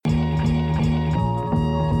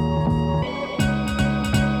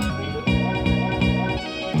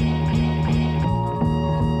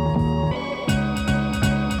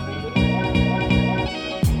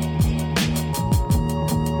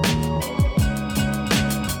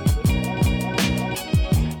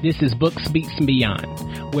This is Books, Beats, and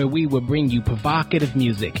Beyond, where we will bring you provocative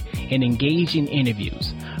music and engaging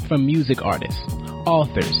interviews from music artists,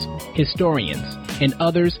 authors, historians, and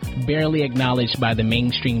others barely acknowledged by the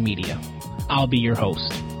mainstream media. I'll be your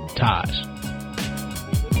host, Taj.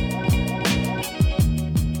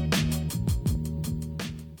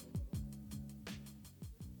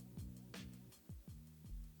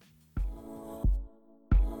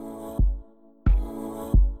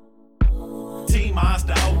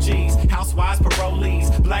 Monster OGs, housewives,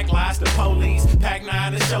 parolees, black lives, the police, Pac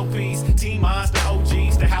 9 the showpiece. Team Monster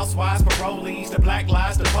OGs, the housewives, parolees, the black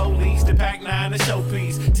lives, the police, the Pac 9 the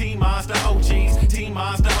showpiece. Team Monster OGs, Team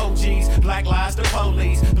Monster OGs, black lives, the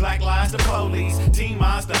police, black lives, the police. Team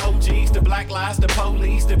Monster OGs, the black lives, the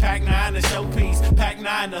police, the Pac 9 the showpiece. Pac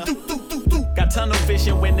 9 the got tunnel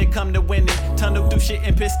vision when it come to winning. Tunnel do shit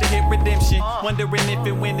and piss to hit redemption. Wondering if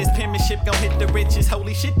and when this penmanship gon' hit the riches.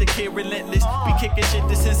 Holy shit, the kid relentless. Be kicking shit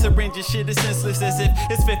that's in syringes. Shit is senseless as if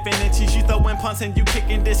it's 15 inches. You throwing punts and you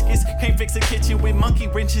kicking discus. Can't fix a kitchen with monkey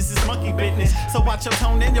wrenches. It's monkey business. So watch your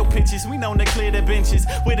tone and your pitches. We known to clear the benches.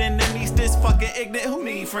 With enemies this fucking ignorant. Who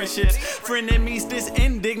need friendships? Frenemies this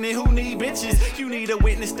indignant. Who need bitches? You need a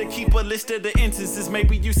witness to keep a list of the instances.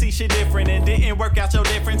 Maybe you see shit different and didn't work out your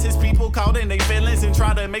differences. People caught in they feelings and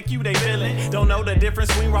try to make you they feeling. Don't know the difference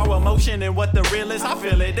between raw emotion and what the real is. I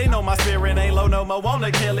feel it. They know my spirit ain't low no more.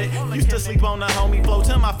 Wanna kill it. Used to sleep on the homie flow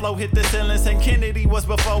till my flow hit the ceiling. St. Kennedy was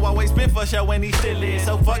before, always been for show and he still is.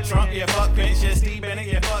 So fuck Trump, yeah, fuck Pence, yeah, Steve Bannon,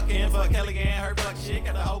 yeah, fuck him, fuck Kellyanne, her fuck shit.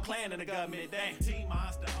 Got a whole clan in the government, dang. Team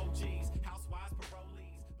Monster OGs, housewives,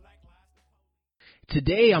 parolees, black lives.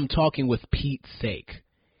 Today I'm talking with Pete Sayke.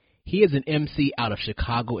 He is an MC out of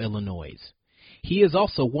Chicago, Illinois. He is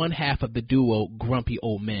also one half of the duo Grumpy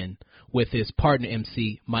Old Men with his partner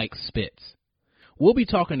MC Mike Schpitz. We'll be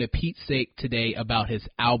talking to Pete Sayke today about his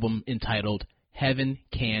album entitled Heaven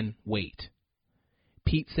Can Wait.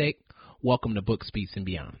 Pete Sayke, welcome to Books, Beats, and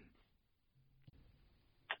Beyond.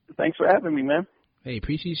 Thanks for having me, man. Hey,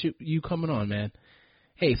 appreciate you coming on, man.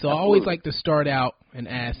 Hey, so Absolutely. I always like to start out and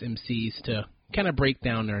ask MCs to kind of break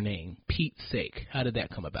down their name. Pete Sayke, how did that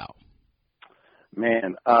come about?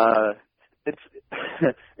 Man,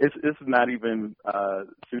 it's not even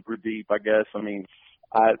super deep, I guess. I mean,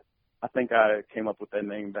 I think I came up with that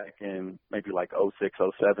name back in maybe like 06,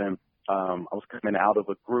 07. I was coming out of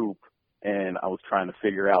a group and I was trying to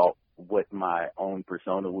figure out what my own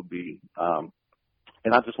persona would be. And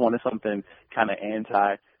I just wanted something kind of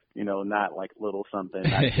anti, not like little something,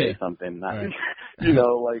 not say something, not,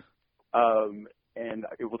 Right. And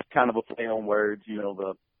it was kind of a play on words,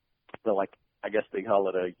 the like, I guess they call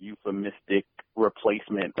it a euphemistic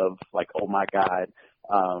replacement of like, oh my God.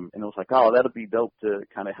 And it was like, oh, that'll be dope to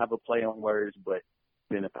kind of have a play on words. But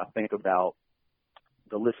then if I think about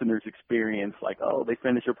the listener's experience, like, oh, they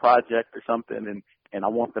finish a project or something, and I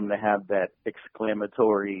want them to have that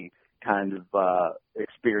exclamatory kind of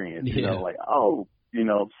experience, like, oh,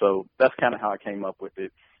 so that's kind of how I came up with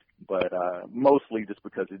it. But mostly just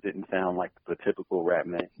because it didn't sound like the typical rap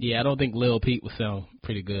name. Yeah, I don't think Lil Pete would sound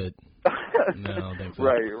pretty good. No, I don't think so.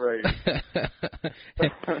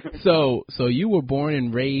 Right. So you were born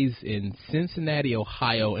and raised in Cincinnati,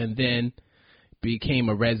 Ohio, and then became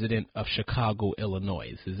a resident of Chicago,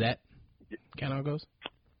 Illinois. Is that kind of how it goes?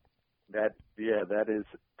 That is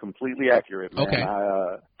completely accurate, man. Okay.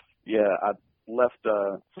 I left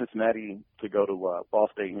Cincinnati to go to Ball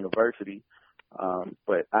State University,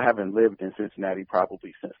 but I haven't lived in Cincinnati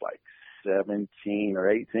probably since like 17 or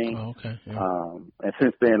 18. Oh, okay. Yeah. And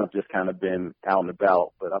since then, I've just kind of been out and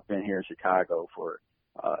about, but I've been here in Chicago for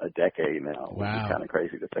a decade now. Wow. Which is kind of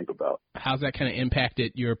crazy to think about. How's that kind of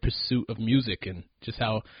impacted your pursuit of music, and just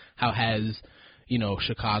how has,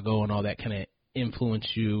 Chicago and all that kind of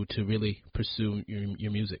influenced you to really pursue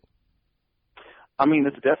your music? I mean,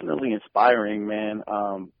 it's definitely inspiring, man,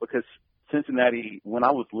 because Cincinnati, when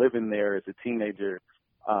I was living there as a teenager,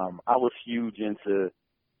 I was huge into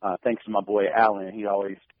thanks to my boy Alan,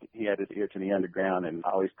 he had his ear to the underground and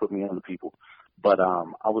always put me on to people. But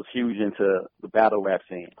I was huge into the battle rap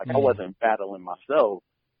scene. Like I wasn't battling myself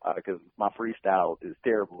because my freestyle is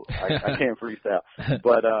terrible. I can't freestyle.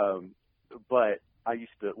 But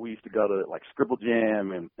we used to go to like Scribble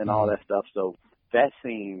Jam and all that stuff. So that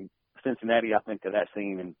scene, Cincinnati, I think of that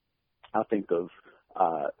scene, and I think of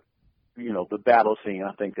the battle scene.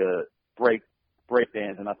 I think of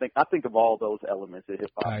breakdance, and I think of all those elements of hip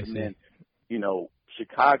hop. And then,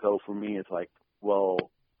 Chicago for me is like, well,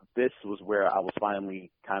 this was where I was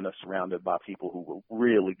finally kind of surrounded by people who were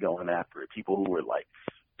really going after it, people who were like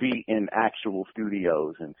be in actual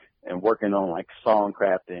studios and working on like song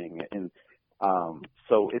crafting. And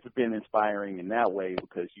So it's been inspiring in that way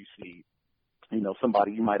because you see,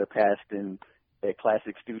 somebody you might have passed in at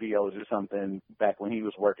Classic Studios or something back when he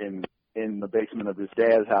was working in the basement of his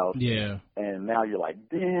dad's house. Yeah. And now you're like,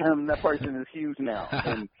 damn, that person is huge now.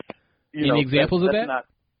 And, Any examples of that?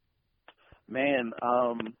 Man,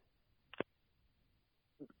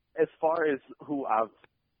 as far as who I've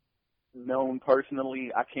known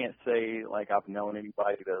personally, I can't say like I've known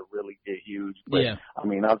anybody to really get huge. But yeah. I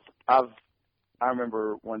mean, I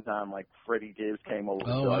remember one time like Freddie Gibbs came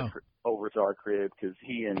over to our crib because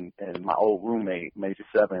he and my old roommate Major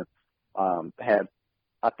Seventh had,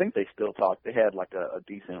 I think they still talk. They had like a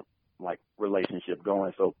decent like relationship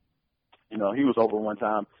going. So he was over one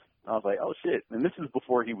time. I was like, oh shit, and this is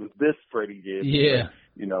before he was this Freddie Gibbs. Yeah.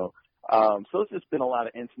 But, so it's just been a lot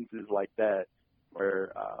of instances like that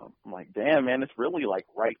where I'm like, damn, man, it's really like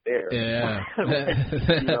right there. Yeah.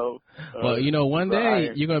 Well, one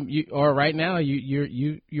day or right now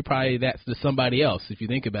you're probably that's to somebody else. If you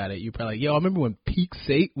think about it, you're probably like, yo, I remember when Pete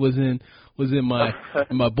Sayke was in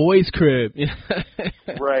my boy's crib.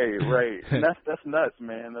 Right. And that's nuts,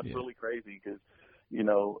 man. That's really crazy because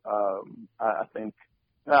I think.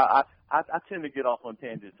 I tend to get off on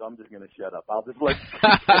tangents, so I'm just going to shut up. I'll just let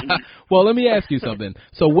you. Well, let me ask you something.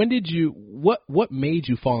 So when did what made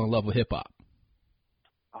you fall in love with hip-hop?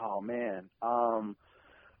 Oh, man.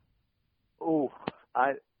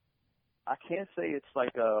 I can't say it's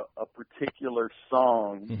like a particular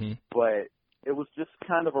song, but it was just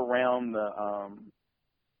kind of around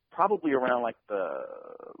probably around like the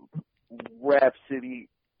Rap City,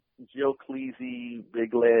 Joe Cleese,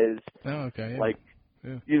 Big Les. Oh, okay. Yeah. Like,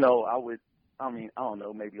 yeah. I don't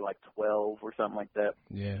know, maybe like 12 or something like that.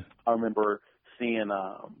 Yeah. I remember seeing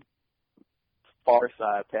Far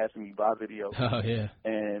Side passing me by video. Oh, yeah.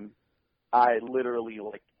 And I literally,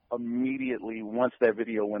 like, immediately, once that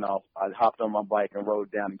video went off, I hopped on my bike and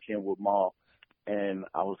rode down to Kenwood Mall. And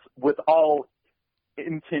I was, with all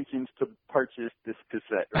intentions to purchase this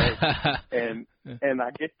cassette, right? and I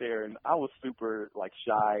get there, and I was super, like,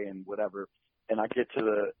 shy and whatever. And I get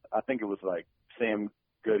to I think it was, like, Sam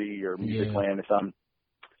Goody or Music Land or something.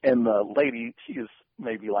 And the lady, she is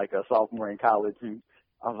maybe like a sophomore in college, and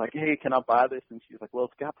I was like, hey, can I buy this? And she's like, well,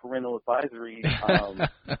 it's got parental advisory.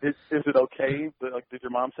 Is it okay? But, like, did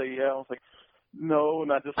your mom say yeah? I was like, no,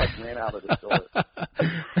 and I just, like, ran out of the store.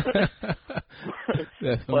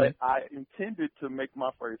 But I intended to make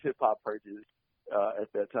my first hip-hop purchase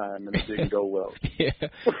at that time, and it didn't go well. Yeah.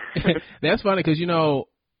 That's funny because,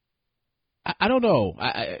 I don't know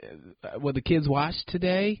what the kids watch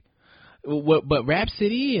today, but Rap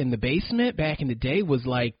City and the Basement back in the day was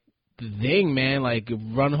like the thing, man. Like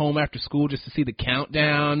run home after school just to see the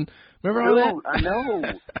countdown. Remember all that? I know,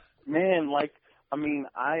 man. Like, I mean,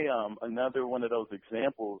 another one of those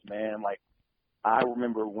examples, man. Like, I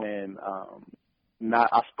remember when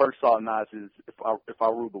I first saw Nas's "If I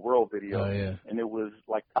Ruled the World" video, and it was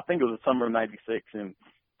like I think it was the summer of '96, and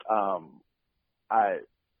I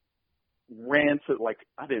ran to, like,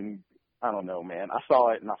 I don't know, man. I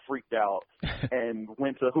saw it and I freaked out and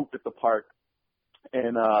went to hoop at the park.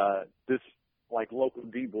 And this, like, local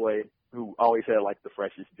D-boy who always had, like, the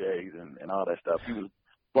freshest J's and all that stuff, he was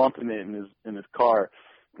bumping it in his car.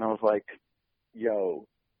 And I was like, yo,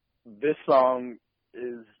 this song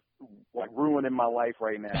is, like, ruining my life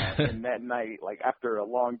right now. And that night, like, after a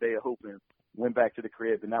long day of hooping, went back to the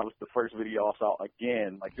crib, and that was the first video I saw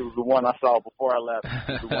again. Like, it was the one I saw before I left,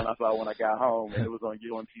 it was the one I saw when I got home, and it was on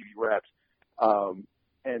UMTV Raps.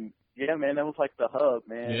 And, yeah, man, that was, like, the hub,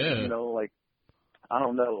 man. Yeah. Like, I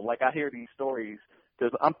don't know. Like, I hear these stories,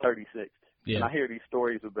 because I'm 36, and I hear these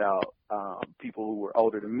stories about people who were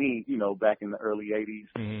older than me, back in the early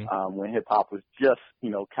 80s, when hip-hop was just,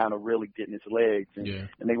 kind of really getting its legs.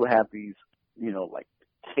 And they would have these, like,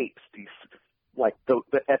 tapes, these like the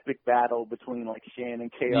epic battle between like Shan and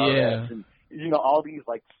KRS and all these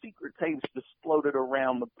like secret tapes just floated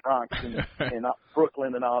around the Bronx and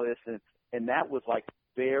Brooklyn and all this and that was like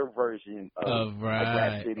their version of like,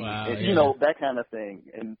 Rap City and that kind of thing.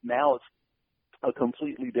 And now it's a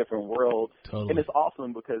completely different world. Totally. And it's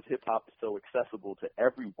awesome because hip hop is so accessible to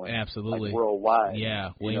everyone. Absolutely. Like, worldwide.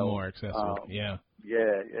 Yeah, way more accessible. Yeah.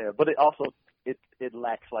 But it also it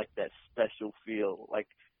lacks like that special feel. Like,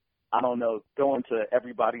 I don't know, going to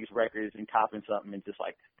everybody's records and copping something and just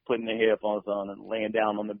like putting their headphones on and laying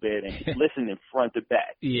down on the bed and listening front to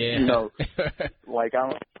back. Yeah. Like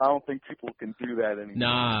I don't think people can do that anymore.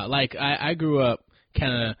 Nah, like I grew up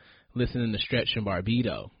kind of listening to Stretch and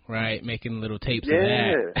Barbito, right? Making little tapes of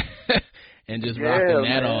that and just rocking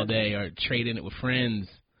that all day or trading it with friends.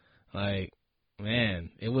 Like, Man,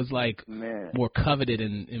 it was like more coveted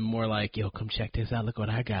and more like, yo, come check this out. Look what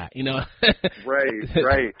I got, you know?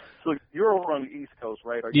 Right. So you're over on the East Coast,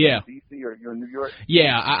 right? Are you in D.C. or you're in New York?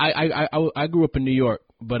 Yeah, I grew up in New York,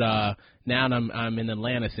 but now I'm in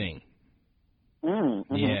Atlanta scene.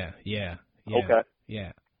 Mm-hmm. Yeah. Okay.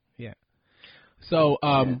 Yeah. So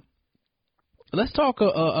let's talk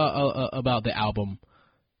about the album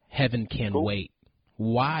Heaven Can Wait.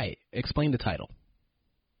 Why? Explain the title.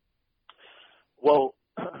 Well,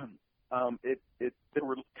 there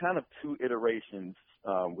were kind of two iterations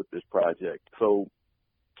with this project. So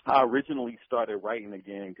I originally started writing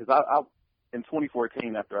again because I in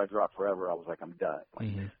 2014, after I dropped Forever, I was like, I'm done. Like,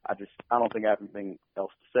 I don't think I have anything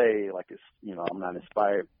else to say. Like, it's, I'm not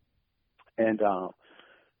inspired. And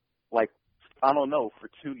like, I don't know, for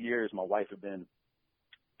 2 years, my wife had been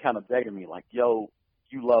kind of begging me, like, yo,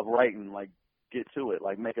 you love writing, like, get to it,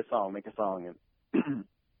 like, make a song. And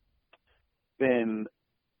then,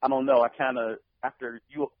 I don't know, I kind of, I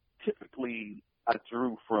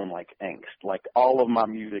drew from, like, angst. Like, all of my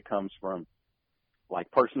music comes from,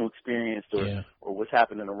 like, personal experience or what's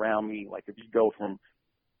happening around me. Like, if you go from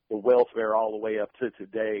the welfare all the way up to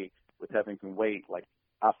today with Heaven Can Wait, like,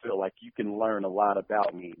 I feel like you can learn a lot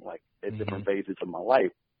about me, like, at different phases of my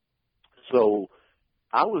life. So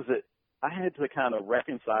I had to kind of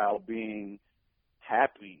reconcile being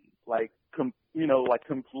happy, like,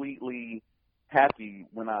 completely happy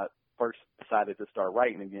when I first decided to start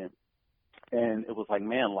writing again. And it was like,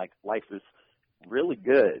 man, like, life is really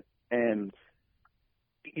good. And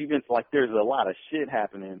even, like, there's a lot of shit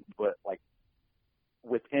happening, but, like,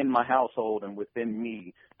 within my household and within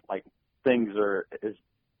me, like, things are as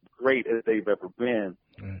great as they've ever been.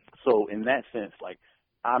 So in that sense, like,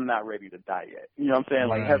 I'm not ready to die yet. You know what I'm saying?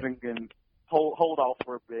 Like, Heaven can hold off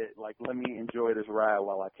for a bit. Like, let me enjoy this ride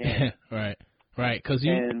while I can. Right. Because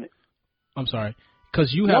I'm sorry.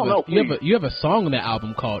 Because you have a song on that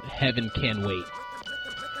album called Heaven Can Wait.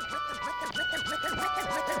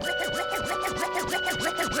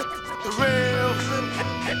 The real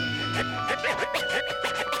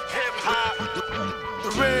hip-hop.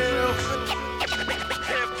 The real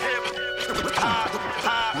hip-hop.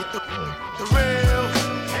 The real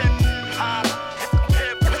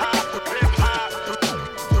hip-hop.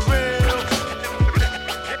 The real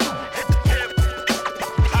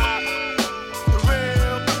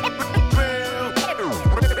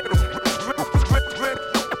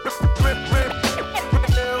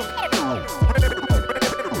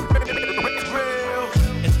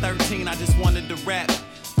At 13, I just wanted to rap.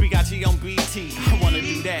 Brigati on BT, I wanna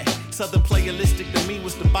do that. Southern playalistic to me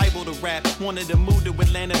was the Bible to rap. Wanted to move to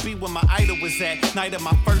Atlanta, be where my idol was at. Night of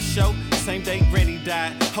my first show, same day Granny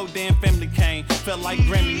died. Whole damn family came, felt like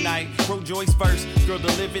Grammy night. Wrote Joy's verse, girl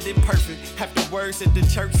delivered it perfect. Half the words at the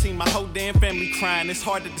church, seen my whole damn family crying. It's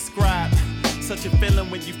hard to describe. Such a feeling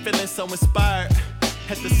when you feeling so inspired.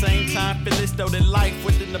 At the same time, feel as though that life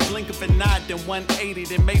within the blink of an eye, then 180.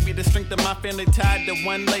 Then maybe the strength of my family tied to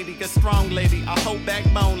one lady, a strong lady, a whole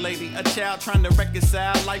backbone lady, a child trying to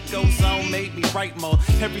reconcile. Life goes on, made me write more.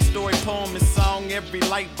 Every story, poem, and song, every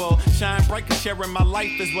light bulb shine bright, cause sharing my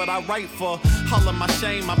life is what I write for. All of my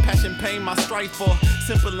shame, my passion, pain, my strife for.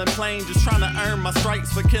 Simple and plain, just trying to earn my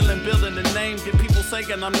stripes for killing, building the name. Get people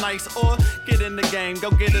saying I'm nice, or get in the game,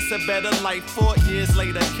 go get us a better life. 4 years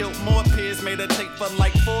later, killed more peers, made a tape for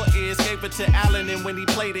like 4 years. Gave it to Allen, and when he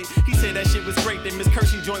played it, he said that shit was great. That Miss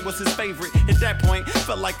Kersey joint was his favorite. At that point,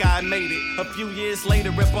 felt like I had made it. A few years later,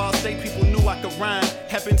 at Ball State, people knew I could rhyme.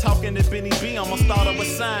 Had been talking to Benny B, almost thought I was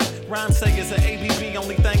signed. Rhyme sayers an ABB,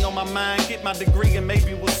 only thing on my mind. Get my degree and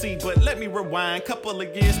maybe we'll see. But let me rewind. Couple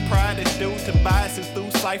of years prior, this dude Tobias and threw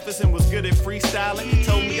ciphers and was good at freestyling.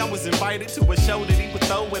 Told me I was invited to a show that he would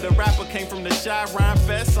throw, where the rapper came from the Shy Rhyme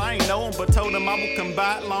Fest. I ain't know him, but told him I would come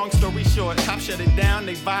by. Long story short, cops shut it down,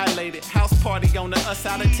 they violated. House party on the us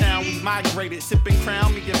out of town, we migrated. Sipping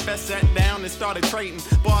Crown, me and Fest sat down and started trading.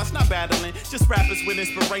 Bars not battling, just rappers with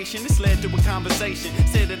inspiration. This led to a conversation.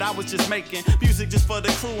 Said that I was just making music just for the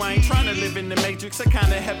crew. I ain't trying to live in the matrix, I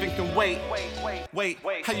kinda heaven can wait.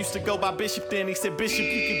 I used to go by Bishop then, he said, Bishop,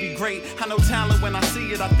 you could be great. I know talent when I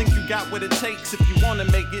see it, I think you got what it takes if you wanna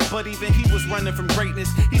make it. But even he was running from greatness.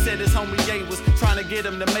 He said his homie Ye was trying to get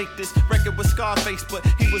him to make this record with Scarface, but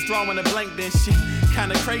he was drawing a blank then. Shit,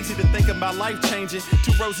 kinda crazy to think about life changing.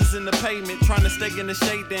 2 roses in the pavement, trying to stay in the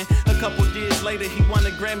shade then. A couple years later, he won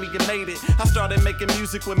a Grammy and made it. I started making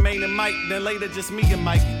music with Maine and Mike, then later just me and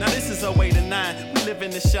Mike. Now this is 08 and 9, we live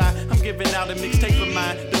in the Shy. I'm giving out a mixtape of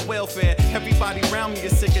mine, the welfare. Everybody around me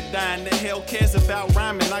is sick of dying. The hell cares about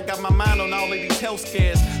rhyming? I got my mind on all of these health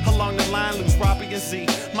scares. Along the line, lose Robbie and Z.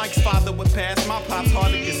 Mike's father would pass, my pops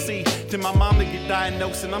hard to see. Then my mom to get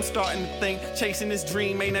diagnosed, and I'm starting to think chasing this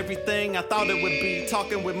dream ain't everything I thought it would be.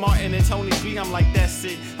 Talking with Martin and Tony B, I'm like, that's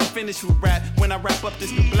it. I'm finished with rap when I wrap up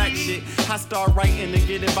this new black shit. I start writing and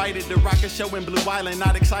get invited to rock a show in Blue Island.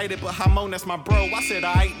 Not excited, but Hamon, that's my bro. I said,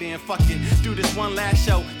 alright then, fuck it. Do this one last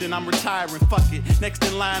show, then I'm retiring, fuck it. Next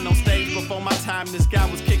in line on stage before my time, this guy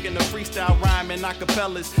was kicking a freestyle rhyme and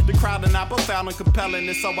acapellas. The crowd and I both found him compelling,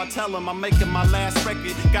 and so I tell him I'm making my last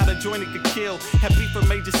record. Got a joint it could kill. Had beef for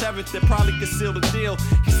Major 7th that probably could seal the deal.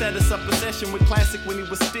 He set us up a session with Classic when he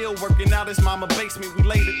was still working out his mama basement. We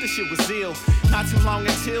laid it, this shit was ill. Not too long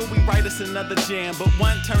until we write us another jam, but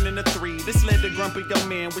one turned into three. This led to Grumpy Young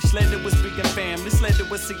Man, which led to us being fam. This led to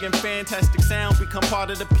us seeing fantastic sound become part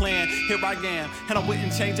of the plan. Here I am, and I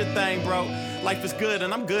wouldn't change a thing, bro. Life is good,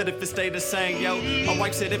 and I'm good if it stay the same, yo. My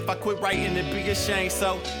wife said if I quit writing, it'd be a shame.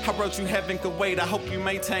 So I wrote you heaven could wait. I hope you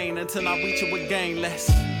maintain until I reach you again. Let's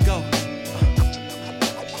go.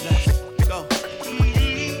 Let's go.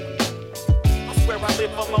 I swear I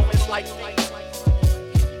live for moments like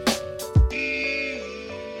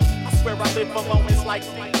I swear I live for moments like I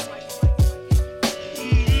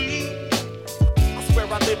swear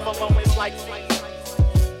I live for moments like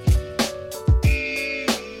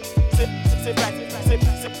Sit back, sit back, sit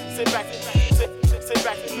back, sit back, sit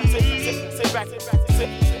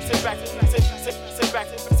back,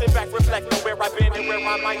 sit back, reflect on where I've been and where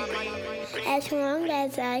I might be. As long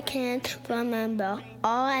as I can remember,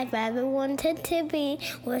 all I've ever wanted to be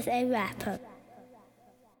was a rapper.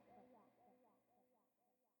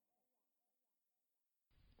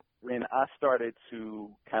 When I started to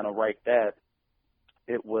kind of write that,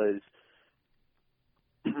 it was,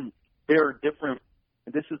 there are different,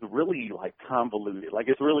 this is really like convoluted. Like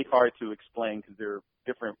it's really hard to explain because there are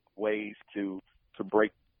different ways to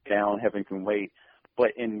break down Heaven Can Wait.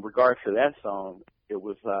 But in regards to that song, it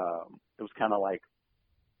was kind of like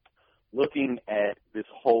looking at this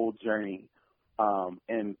whole journey.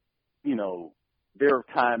 And, you know, there are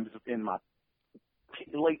times in my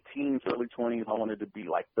late teens, early 20s, I wanted to be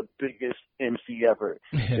like the biggest MC ever.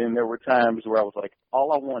 And there were times where I was like,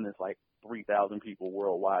 all I want is like 3,000 people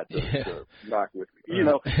worldwide to rock with me, you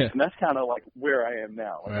know, and that's kind of like where I am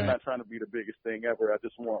now. Like, I'm not trying to be the biggest thing ever. I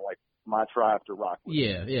just want like my tribe to rock with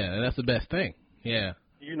me. Yeah, that's the best thing. Yeah.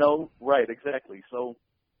 You know, right, exactly. So,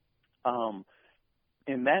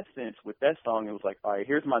 in that sense, with that song, it was like, all right,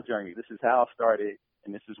 here's my journey. This is how I started,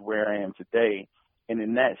 and this is where I am today. And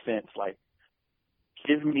in that sense, like,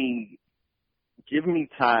 give me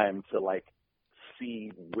time to like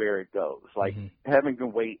see where it goes. Like, Heaven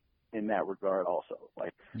Can Wait in that regard also.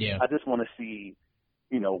 Like, I just want to see,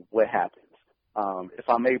 you know, what happens. If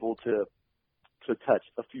I'm able to touch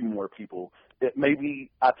a few more people, that maybe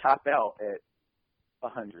I top out at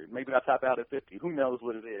 100. Maybe I top out at 50. Who knows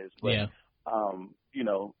what it is? But, you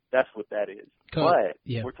know, that's what that is. Cool. But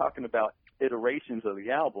we're talking about iterations of the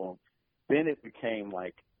album. Then it became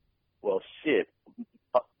like, well, shit.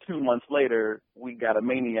 2 months later, we got a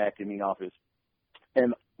Maniac in the office.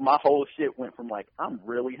 And my whole shit went from like, I'm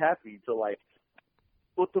really happy to like,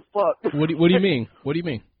 what the fuck? What do you mean? What do you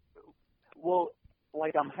mean? Well,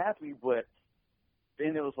 like I'm happy, but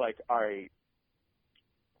then it was like, all right,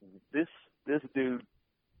 this dude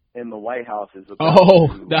in the White House is about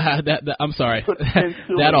that I'm sorry,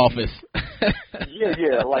 that office.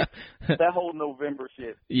 yeah, like that whole November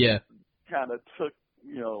shit. Yeah, kind of took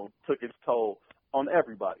its toll on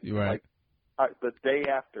everybody. Right. Like the day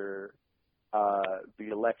after the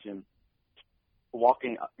election,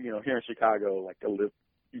 walking, you know, here in Chicago, like you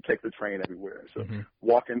take the train everywhere. So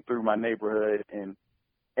walking through my neighborhood and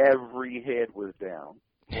every head was down.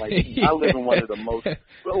 Like I live in one of the most,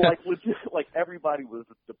 like legit, like everybody was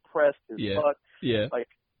depressed as fuck. Yeah. Like,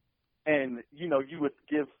 and you know, you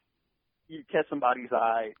catch somebody's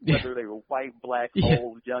eye, whether they were white, black,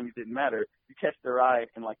 old, young, it didn't matter. You catch their eye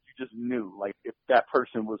and like you just knew, like if that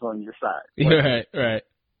person was on your side. Like, right.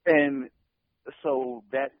 And so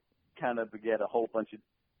that kind of begat a whole bunch of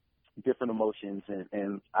different emotions,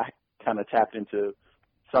 and I kind of tapped into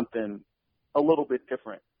something a little bit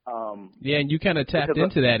different. And you kind of tapped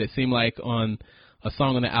into that, it seemed like, on a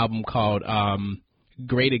song on the album called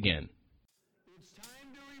Great Again. It's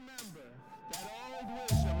time to remember that old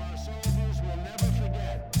wisdom our soldiers will never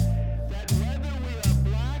forget, that whether we are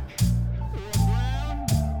black or brown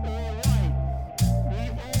or white, we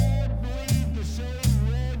all bleed the same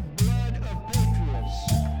red blood of patriots.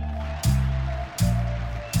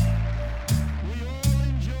 We all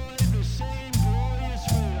enjoy the same glorious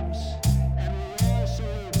freedoms, and we all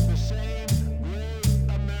salute the same great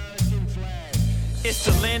American It's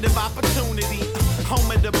the land of opportunity,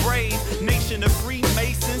 home of the brave, nation of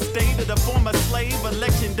Freemasons, state of the former slave.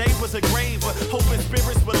 Election day was a grave, hoping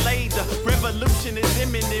spirits were laid. The revolution is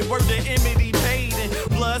imminent, word to enmity paid. And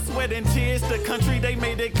blood, sweat, and tears, the country they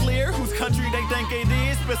made it clear. Whose country they think it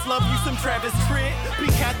is, best love you some Travis Tritt. Be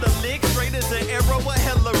Catholic, straight as an arrow, a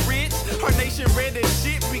hella rich. Our nation red as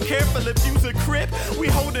shit, be careful if you's a crip. We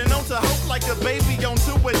holding on to hope like a baby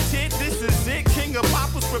onto a tit. This is it, King of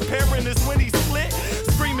Pop was preparing us when he split.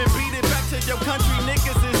 Screaming, beat it back to your country,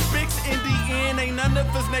 niggas is fixed. In the end, ain't none of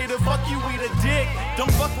us native, fuck you, we the dick.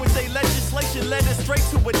 Don't fuck with they legislation, let it straight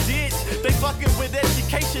to a ditch. They fucking with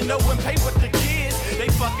education, no one pay with the kids. They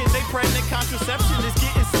fucking, they pregnant, contraception is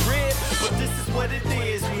getting spread. But this is what it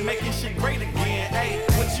is, we making shit great again. Hey,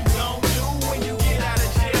 what you gon' do when you get out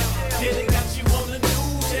of jail? Yeah, they got you on the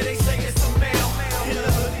news, yeah, they say it's a mail. In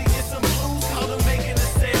the hoodie, get some blues, call them making a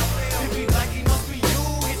sale. If he black, he must be you,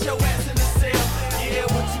 get your ass in the cell. Yeah,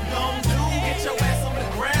 what you gon' do? Get your ass on the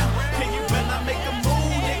ground. Can you better not make a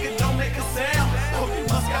move, nigga, don't make a sound. Hope you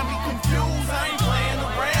must got me confused, I ain't playing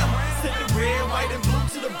around. Set the red, white, and blue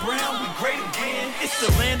to the brown, we great again. It's the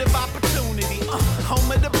land of opportunity, home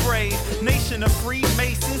of the brave, nation of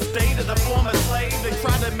Freemasons, state of the former slave. They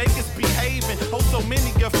try to make us behave, and oh, so many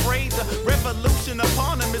afraid. The revolution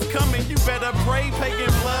upon them is coming, you better pray.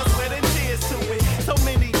 Paying blood, sweat, and tears to it. So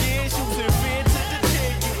many years using fear to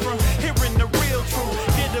deter you from hearing the real truth.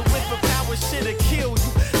 Get a whiff of power, shit'll kill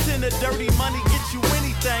you. Send the dirty money, get you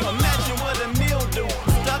anything. Imagine what a meal do.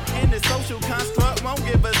 Stuck in the social construct, won't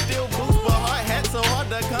give a still boost. But hard hat so hard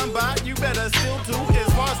to come by, you better still do.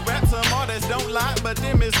 As far as rap, some artists don't lie, but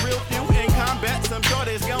them is real few in combat. Some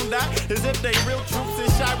shorties gon' die as if they real troops in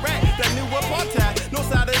Chirac. That new apartheid, no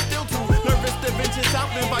side is still too nervous to venture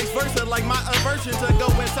south and vice versa. Like my aversion to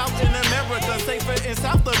going south in America, safer in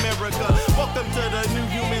South America. Welcome to the new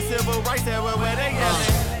human civil rights era where they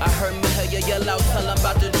at. I heard Mahalia yell out, tell 'em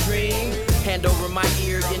about the dream. Hand over my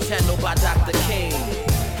ear, get channeled by Dr. King.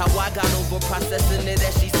 How I got over processing it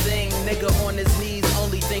as she sing. Nigga on his knees,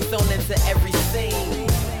 only thing thrown into every scene.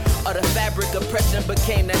 Or the fabric oppression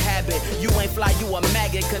became the habit. You ain't fly, you a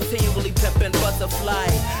maggot, continually pimping butterfly.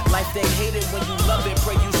 Life they hate it when you love it,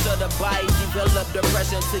 pray you should abide. Develop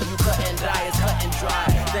depression till you cut and die, it's cut and dry.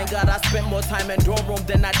 Thank God I spent more time in dorm room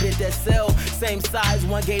than I did that cell. Same size,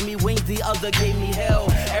 one gave me wings, the other gave me hell.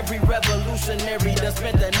 Every revolutionary done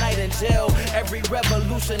spent the night in jail. Every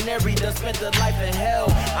revolutionary done spent the life in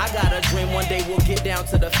hell. I got a dream one day we'll get down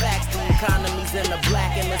to the facts. The economy's in the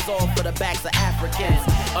black and it's all for the backs of Africans.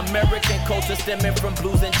 American culture stemming from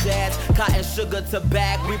blues and jazz. Cotton, sugar,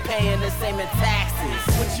 tobacco, we paying the same in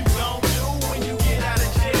taxes. What you gon' do when you get out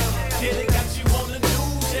of jail? Yeah, they got you on the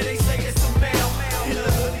news, yeah, they say it's a mail. In the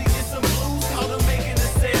hoodie, get some blues, call them making a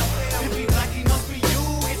sale. If he black, he must be you,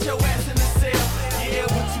 get your ass in the cell.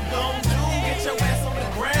 Yeah, what you gon' do? Get your ass on the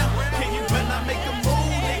ground. Can you better not make a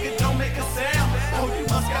move, nigga, don't make a sound. Oh, you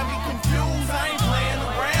must got me confused, I ain't playing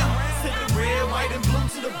around. Set the red, white, and blue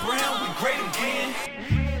to the brown, we great again.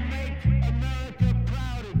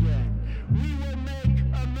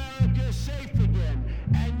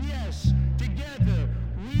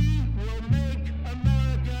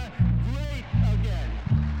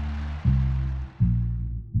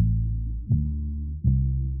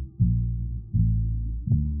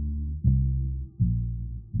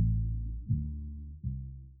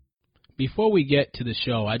 Before we get to the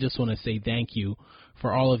show, I just want to say thank you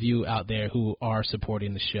for all of you out there who are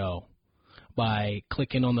supporting the show by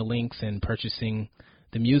clicking on the links and purchasing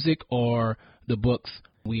the music or the books.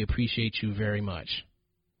 We appreciate you very much.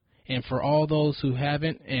 And for all those who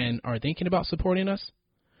haven't and are thinking about supporting us,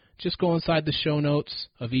 just go inside the show notes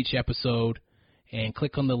of each episode and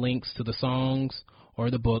click on the links to the songs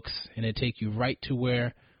or the books, and it'll take you right to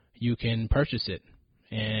where you can purchase it.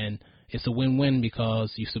 And it's a win-win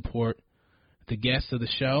because you support the guests of the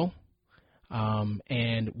show,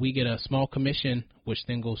 and we get a small commission, which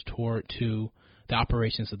then goes toward to the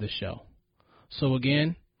operations of the show. So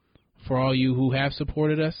again, for all you who have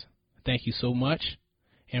supported us, thank you so much.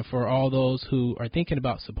 And for all those who are thinking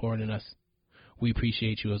about supporting us, we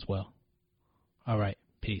appreciate you as well. All right,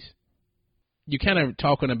 peace. You're kind of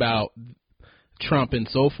talking about Trump and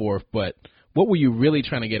so forth, but what were you really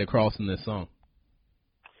trying to get across in this song?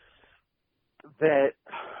 That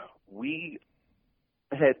we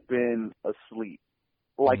had been asleep,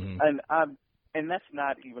 like, and that's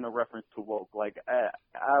not even a reference to woke. Like,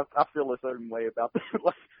 I feel a certain way about this.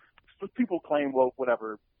 Like, people claim woke,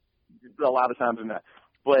 whatever, a lot of times in that.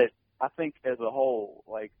 But I think as a whole,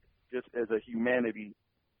 like, just as a humanity,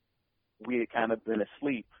 we had kind of been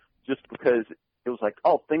asleep just because it was like,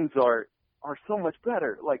 oh, things are are so much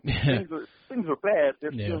better. Like things are bad.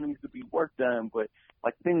 There still needs to be work done, but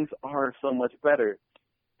like things are so much better.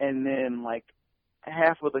 And then like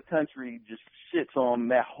half of the country just shits on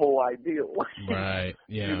that whole ideal. Right.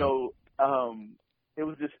 Yeah. You know, it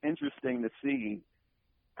was just interesting to see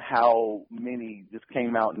how many just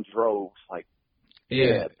came out in droves. Like,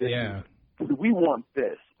 we want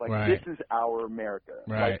this. Like, this is our America.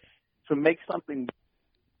 Right. Like, to make something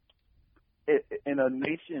in a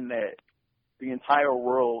nation that the entire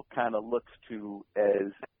world kind of looks to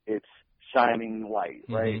as its shining light,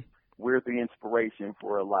 right? We're the inspiration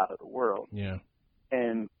for a lot of the world. Yeah.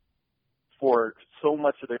 And for so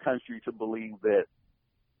much of the country to believe that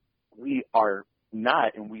we are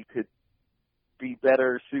not, and we could be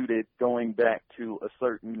better suited going back to a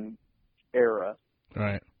certain era.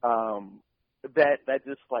 Right. That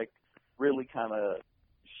just like really kind of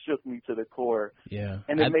shook me to the core. Yeah.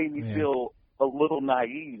 And it made me feel a little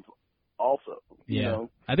naive also. You know?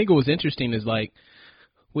 I think what was interesting is like,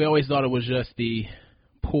 we always thought it was just the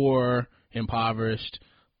poor, impoverished,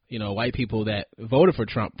 you know, white people that voted for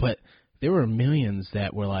Trump, but there were millions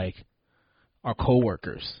that were like our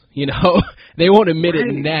coworkers, you know. They won't admit it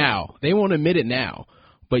now. They won't admit it now,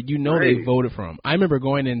 but you know they voted for him. I remember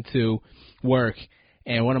going into work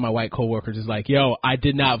and one of my white coworkers is like, "Yo, I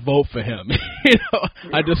did not vote for him." You know,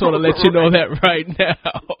 I just want to let you know that right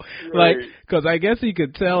now. Like, because I guess he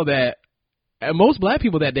could tell that most black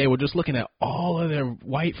people that day were just looking at all of their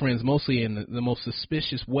white friends, mostly in the most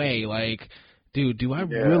suspicious way. Like, dude, do I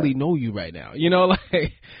really know you right now? You know,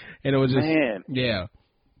 like, and it was just, Yeah,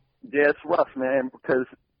 it's rough, man, because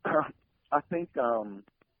I think,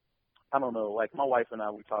 I don't know, like my wife and I,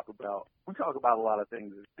 we talk about a lot of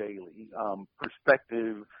things daily,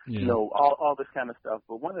 perspective, you know, all this kind of stuff.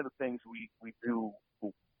 But one of the things we do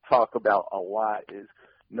talk about a lot is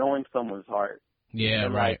knowing someone's heart. Yeah,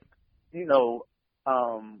 and right. Like, you know,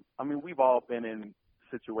 I mean, we've all been in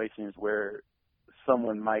situations where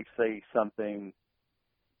someone might say something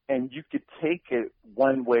and you could take it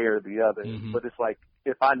one way or the other, but it's like,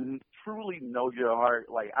 if I truly know your heart,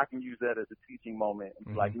 like I can use that as a teaching moment and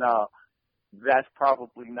be like, no, that's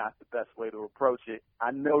probably not the best way to approach it.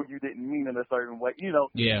 I know you didn't mean it a certain way, you know?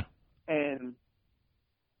 Yeah. And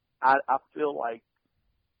I feel like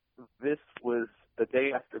this was the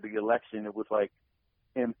day after the election. It was like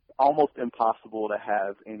almost impossible to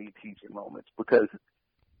have any teaching moments because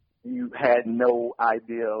you had no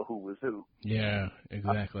idea who was who. Yeah,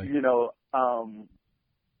 exactly. You know,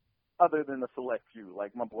 other than the select few,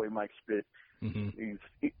 like my boy Mike Schpitz,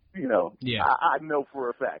 he's you know, I know for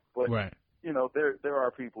a fact, but you know, there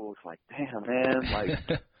are people who's like, damn, man, like,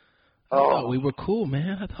 I thought we were cool,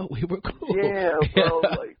 man. I thought we were cool. Yeah, bro.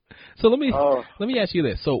 Like, so let me ask you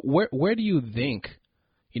this. So where do you think,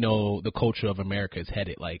 you know, the culture of America is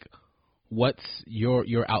headed? Like, what's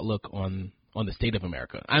your outlook on the state of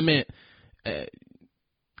America? I mean,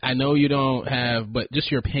 I know you don't have, but just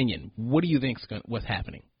your opinion. What do you think's what's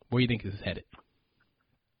happening? Where do you think this is headed?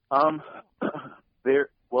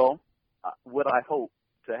 What I hope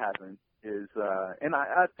to happen is, and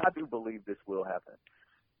I do believe this will happen.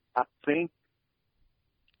 I think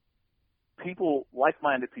people,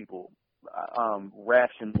 like-minded people,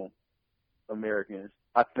 rational Americans,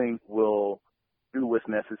 I think will do what's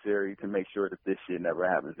necessary to make sure that this shit never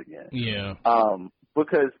happens again. Yeah.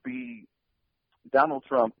 Because Donald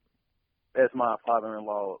Trump, as my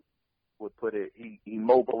father-in-law would put it, he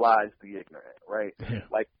mobilized the ignorant, right? Yeah.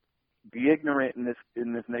 Like, the ignorant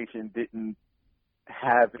in this nation didn't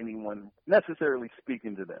have anyone necessarily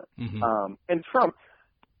speaking to them. And Trump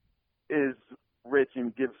is rich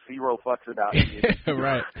and gives zero fucks about it.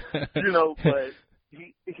 Right. You know, but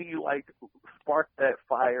he like sparked that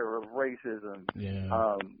fire of racism.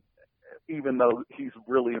 Yeah. Even though he's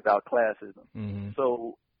really about classism.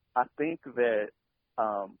 So I think that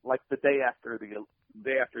like the day after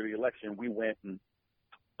the election, we went and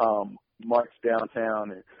marched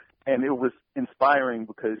downtown, and it was inspiring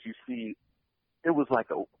because you see, it was like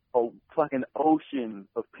a fucking ocean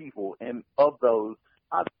of people, and of those,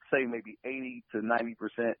 I'd say maybe 80 to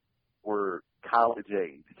 90% were college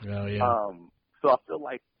age. Oh, yeah. So I feel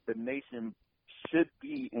like the nation should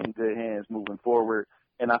be in good hands moving forward,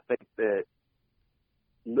 and I think that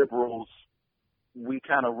liberals, we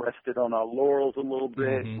kind of rested on our laurels a little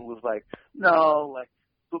bit. It was like, no, like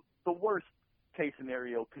the worst case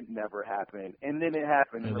scenario could never happen, and then it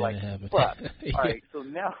happened. And we're like, fuck. All right, so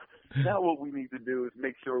now what we need to do is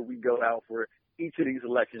make sure we go out for each of these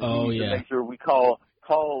elections. We need to make sure we call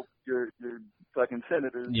your fucking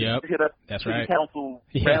senators. Yep. Hit up city council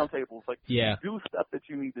roundtables. Like, do stuff that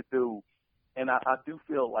you need to do. And I do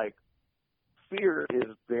feel like fear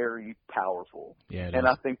is very powerful. Yeah, and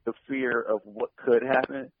I think the fear of what could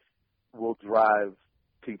happen will drive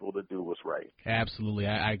people to do what's right. Absolutely.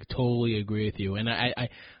 I totally agree with you. And I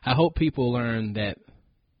hope people learn that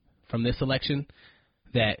from this election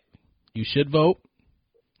that you should vote,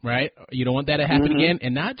 right? You don't want that to happen again.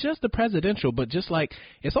 And not just the presidential, but just like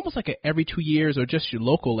it's almost like every 2 years or just your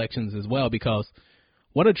local elections as well, because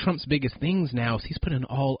one of Trump's biggest things now is he's putting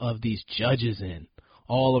all of these judges in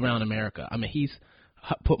all around America. I mean, he's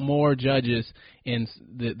put more judges in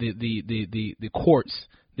the courts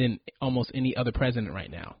than almost any other president right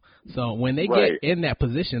now. So when they get in that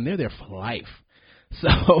position, they're there for life. So,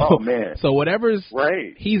 so whatever's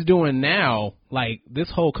he's doing now, like this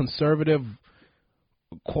whole conservative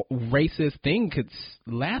racist thing could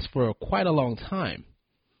last for quite a long time,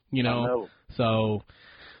 you know? So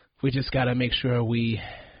we just got to make sure we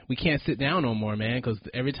can't sit down no more, man, because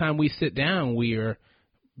every time we sit down, we are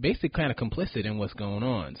basically kind of complicit in what's going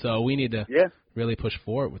on. So we need to really push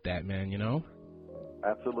forward with that, man, you know?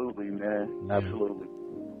 Absolutely, man. Yeah. Absolutely.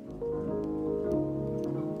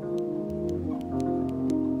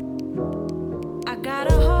 I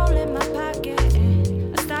got a hole in my pocket,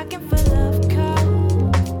 a stocking full of coal.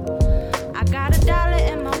 I got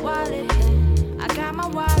 $1 in my wallet, I got my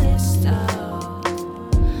wallet stole.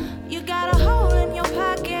 You got a hole in your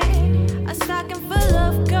pocket, a stocking full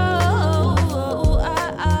of gold.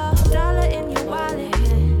 $1 in your wallet,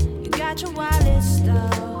 you got your wallet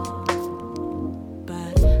stole.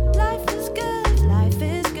 But life is good, life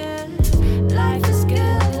is good, life is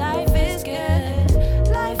good, life is good,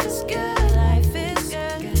 life is good.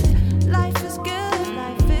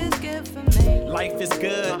 Life is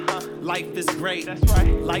good, life is great. That's right.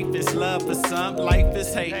 Life is love for some, life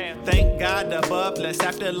is hate. Damn. Thank God above, bless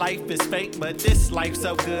after life is fake. But this life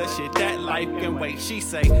so good, shit, that life can wait. She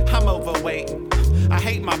say, I'm overweight, I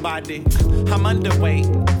hate my body, I'm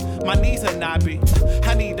underweight, my knees are knobby.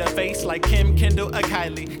 I need a face like Kim, Kendall, or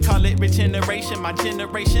Kylie. Call it regeneration, my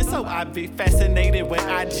generation, so I be fascinated with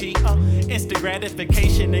IG. Instant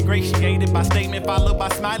gratification, ingratiated by statement, followed by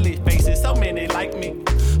smiley faces. So many like me.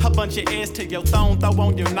 A bunch of heirs to your throne, throw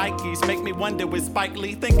on your Nikes. Make me wonder with Spike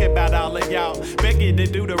Lee. Think about all of y'all. Beg you to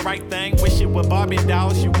do the right thing. Wish it were Barbie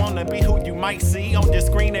dolls. You wanna be who you might see on your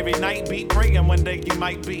screen every night. Be praying one day you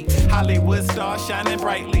might be Hollywood star shining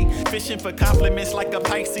brightly. Fishing for compliments like a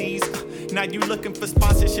Pisces. Now you looking for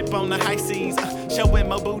sponsorship on the high seas. Showing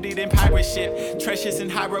more booty than pirate ship. Treasures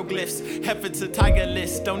and hieroglyphs. Efforts a tiger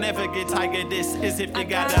list. Don't ever get tiger. This is if you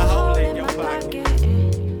got a hole in your pocket.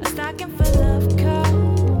 A stocking full of coal.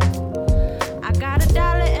 I got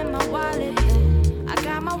 $1 in my wallet, I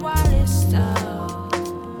got my wallet stole.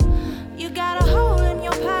 You got a hole in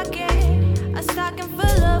your pocket, a stocking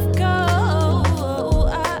full of gold.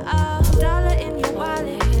 $1 in your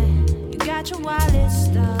wallet, you got your wallet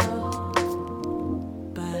stole.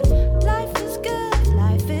 But life is good,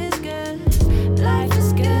 life is good, life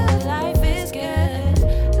is good, life is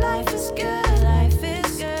good, life is good, life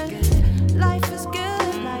is good, life is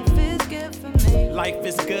good, life is good for me. Life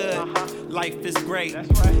is good. Life is great.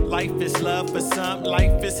 Right. Life is love for some,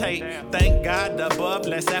 life is hate. Damn. Thank God above,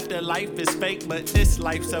 bless after life is fake. But this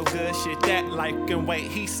life so good, shit, that life can wait.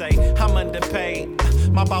 He say, I'm underpaid.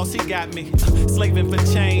 My boss, he got me slaving for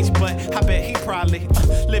change, but I bet he probably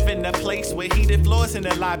live in a place with heated floors in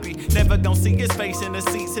the lobby. Never gonna see his face in the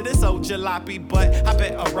seats of this old jalopy, but I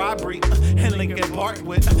bet a robbery in Lincoln Park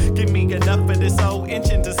would give me enough for this old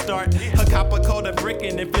engine to start. A copper coat a brick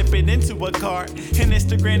and then flip it into a car. And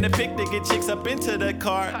Instagram the pic to get chicks up into the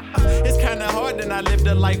car. It's kinda hard and I live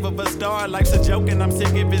the life of a star. Life's a joke and I'm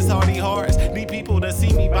sick of his hardy hearts. Need people to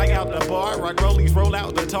see me bike out the bar. Rock rollies, roll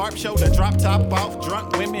out the tarp, show the drop top off.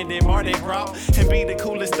 Drunk women in Mardi Gras and be the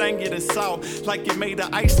coolest thing you done saw. Like you made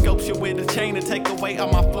an ice sculpture with a chain to take away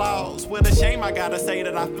all my flaws. With a shame I gotta say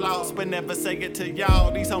that I floss, but never say it to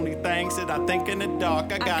y'all. These only things that I think in the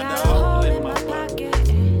dark. I got a hole in my pocket,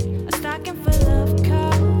 a stocking full of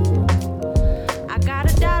coal. I got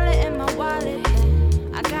 $1 in my wallet,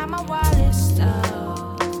 I got my wallet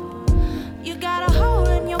stole. You got a hole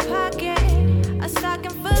in your pocket, a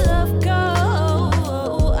stocking full of gold.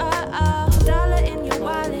 $1 in your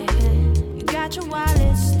wallet, you got your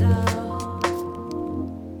wallet stole.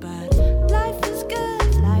 But life is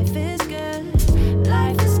good, life is good,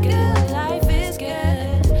 life is good, life is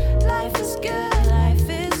good, life is good, life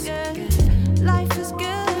is good, life is good.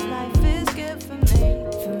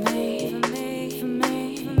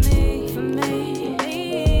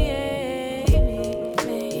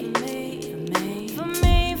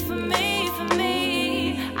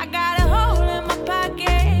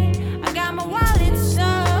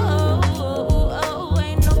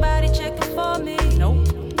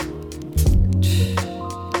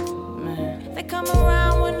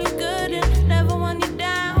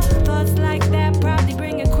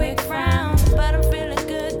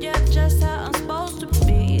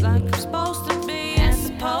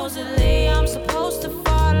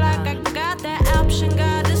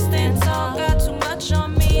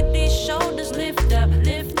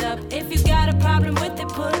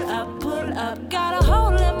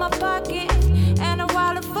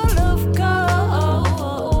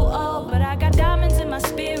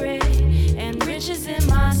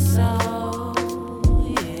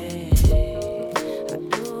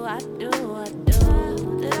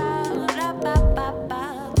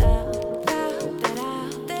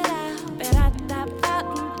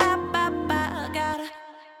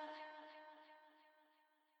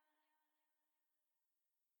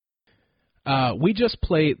 We just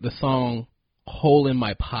played the song "Hole in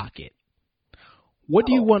My Pocket." What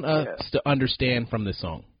do you want us to understand from this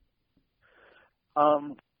song?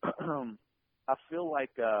 I feel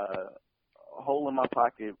like "Hole in My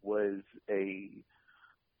Pocket" was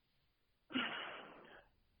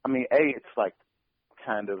it's like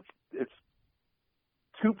it's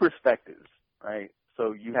two perspectives, right?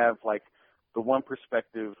 So you have like the one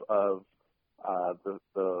perspective of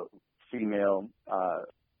the female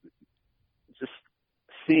just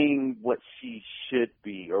seeing what she should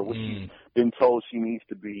be or what she's been told she needs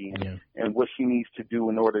to be and what she needs to do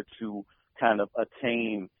in order to kind of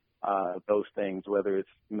attain those things, whether it's,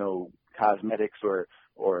 cosmetics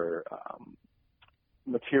or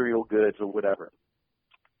material goods or whatever.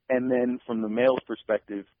 And then from the male's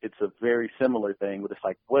perspective, it's a very similar thing, but it's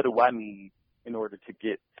like, what do I need in order to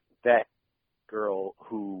get that girl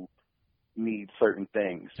who needs certain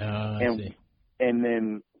things? And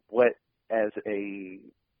then what, as a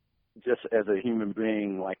human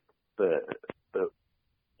being, like the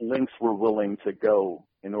lengths we're willing to go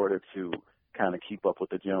in order to kind of keep up with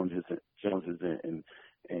the Joneses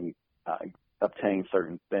and obtain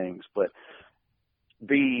certain things. But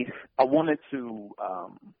I wanted to,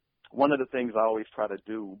 one of the things I always try to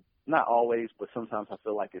do, not always, but sometimes I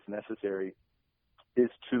feel like it's necessary, is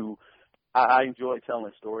I enjoy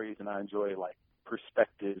telling stories and I enjoy like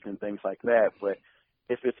perspectives and things like that. But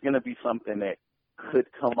if it's going to be something that could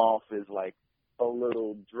come off as like a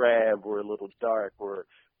little drab or a little dark or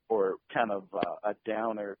kind of a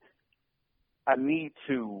downer, I need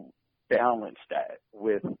to balance that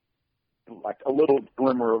with like a little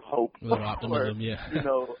glimmer of hope. A little optimism,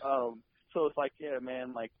 so it's like, yeah,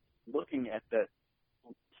 man, like looking at that,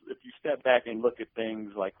 if you step back and look at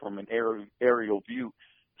things like from an aerial view,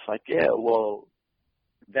 it's like, yeah, well,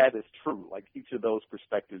 that is true. Like each of those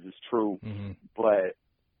perspectives is true, but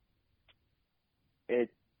it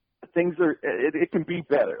can be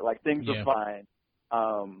better. Like things are fine.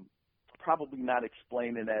 Probably not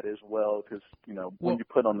explaining that as well because, when you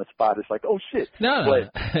put on the spot, it's like, oh, shit. No.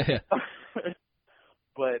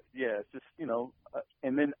 But, yeah, it's just,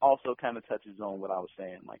 and then also kind of touches on what I was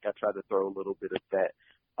saying. Like, I try to throw a little bit of that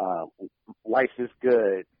life is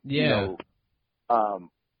good,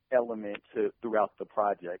 element throughout the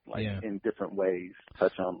project, like in different ways,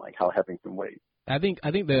 touch on, like, how having some weight. I think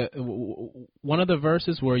one of the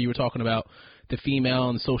verses where you were talking about the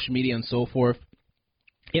female and social media and so forth,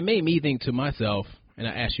 it made me think to myself, and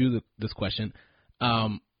I asked you this question,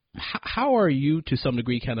 how are you to some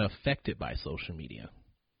degree kind of affected by social media?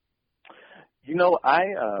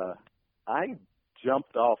 I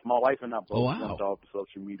jumped off. My wife and I both jumped off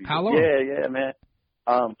social media. How long? Yeah, man.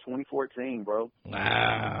 2014, bro.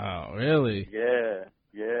 Wow, really?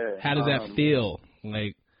 Yeah. How does that feel?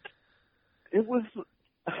 Like, it was.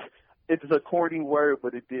 It's a corny word,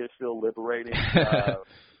 but it did feel liberating.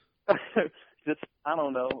 Just, I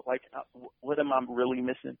don't know, like, what am I really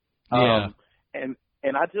missing? Yeah. And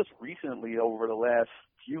I just recently, over the last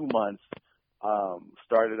few months,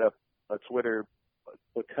 started up a Twitter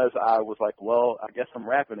because I was like, well, I guess I'm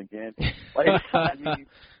rapping again. Like, I mean,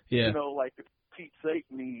 like Pete Sayke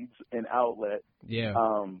needs an outlet. Yeah.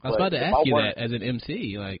 I was about to ask you that as an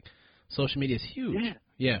MC. Like, social media is huge.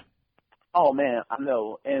 Yeah. Oh, man, I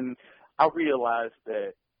know. And I realized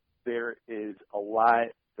that there is a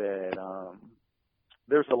lot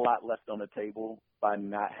there's a lot left on the table by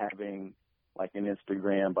not having like an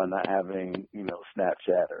Instagram, by not having,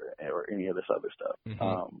 Snapchat or any of this other stuff.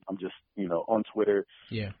 I'm just, on Twitter.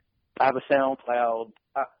 Yeah. I have a SoundCloud.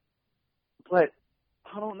 But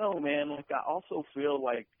I don't know, man. Like, I also feel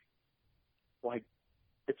like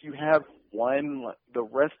if you have one, like, the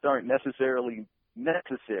rest aren't necessarily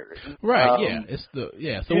necessary. Right, It's the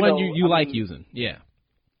one you like using. Yeah.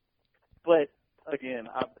 But again,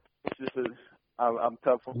 I'm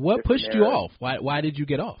tough. What pushed you off? Why did you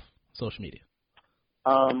get off social media?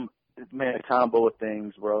 Man, a combo of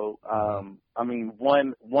things, bro. I mean,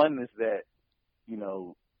 one is that,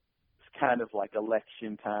 it's kind of like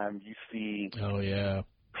election time. You see,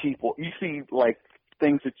 people. You see like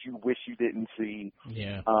things that you wish you didn't see.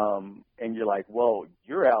 Yeah. And you're like, whoa,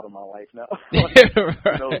 you're out of my life now.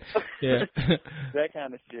 Yeah. That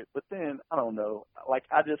kind of shit. But then I don't know. Like,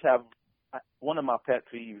 I just have one of my pet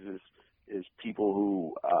peeves is people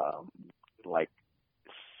who like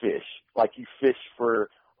fish. Like, you fish for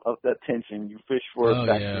attention, you fish for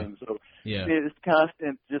affection. So it's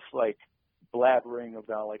constant, just like blabbering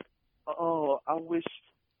about like, oh, I wish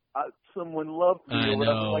someone loved me or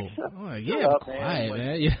whatever. Like, shut up, quiet,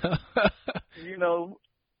 man.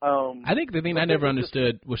 I think the thing I never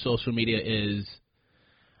understood with social media is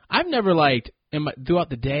I've never throughout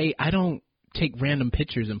the day, I don't take random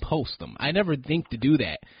pictures and post them. I never think to do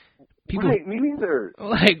that. People, right, me neither.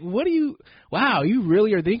 Like, what do you? Wow, you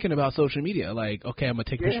really are thinking about social media. Like, okay, I'm gonna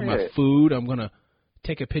take a picture of my food. I'm gonna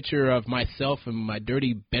take a picture of myself and my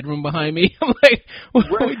dirty bedroom behind me. I'm like, what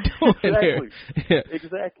are we doing here? Yeah.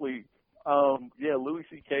 Exactly. Yeah, Louis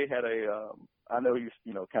C.K. had I know he's,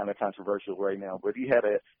 kind of controversial right now, but he had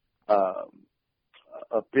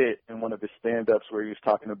a bit in one of his stand-ups where he was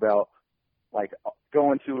talking about, like,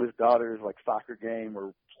 going to his daughter's, like, soccer game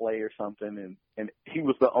or play or something, and he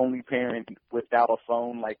was the only parent without a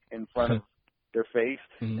phone, like, in front of their face.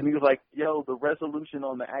 Mm-hmm. And he was like, yo, the resolution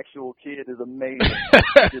on the actual kid is amazing.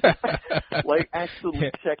 Like, actually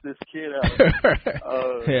check this kid out.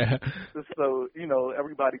 So,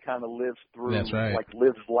 everybody kind of lives through, like,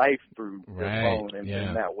 lives life through their phone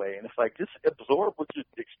in that way. And it's like, just absorb what you're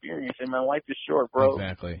experiencing. Man, life is short, bro.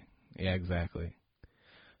 Exactly. Yeah, exactly.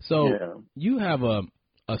 So you have a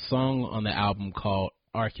song on the album called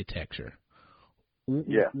Architecture.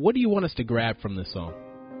 Yeah. What do you want us to grab from this song?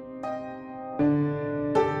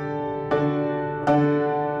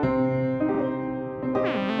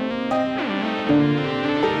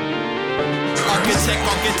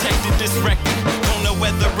 Architected this record. Don't know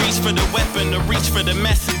whether reach for the weapon or reach for the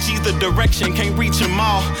message. Either direction, can't reach them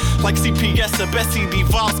all. Like CPS or Bessie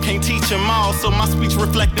DeVos, can't teach them all. So my speech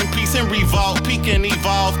reflecting peace and revolve, peak and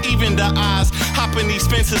evolve. Even the eyes hopping these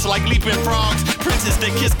fences like leaping frogs. Princes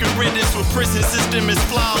that kiss good riddance with prison system is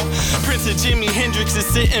flawed. Prince of Jimi Hendrix is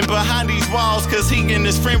sitting behind these walls, cause he and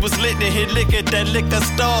his friend was lit and hit lick at that liquor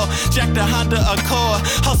store. Jack the Honda Accord,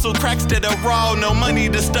 hustle cracks that are raw. No money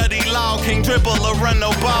to study law, can't dribble or run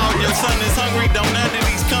no ball. Your son is hungry, don't none of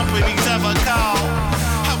these companies ever call.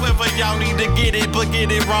 However, y'all need to get it, but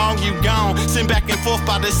get it wrong, you gone. Sent back and forth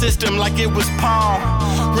by the system like it was Paul.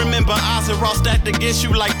 Remember, odds are all stacked against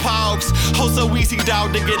you like pogs. Oh, so easy,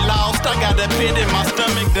 dog, to get lost. I got a pit in my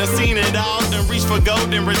stomach, done seen it all. Done reached for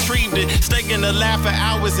gold and retrieved it. Stay in the lab for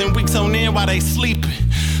hours and weeks on end while they sleeping.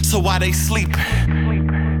 So why they sleeping?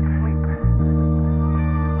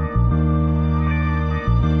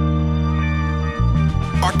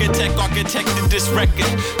 Architected this record.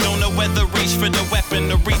 Don't know whether reach for the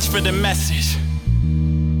weapon or reach for the message.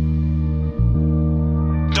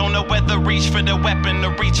 Don't know whether reach for the weapon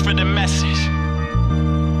or reach for the message.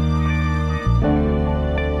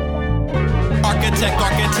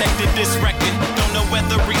 Architected this record. Don't know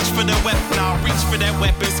whether reach for the weapon or reach for that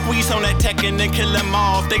weapon. Squeeze on that tech and then kill them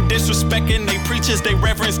off. They disrespecting, they preachers, they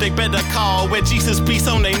reverence, they better call. Wear Jesus peace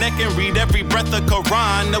on their neck and read every breath of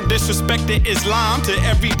Quran. No disrespect to Islam, to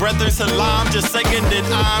every brother salam. Just saying that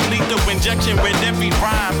I'm lethal injection with every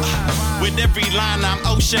rhyme. With every line I'm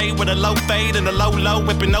O'Shea with a low fade and a low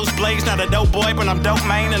whipping those blades. Not a dope boy, but I'm dope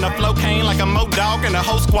main and a flow cane like a Mo Dog and a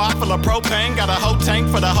whole squad full of propane. Got a whole tank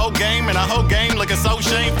for the whole game and a whole game looking so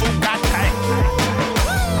shameful. Got tank.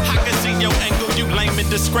 I can see your angle, you lame and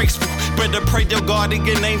disgraceful. Better pray your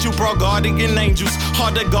guardian angel, bro, guardian angels.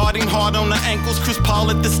 Hard to guard him, hard on the ankles. Chris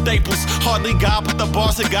Paul at the Staples. Hardly God, but the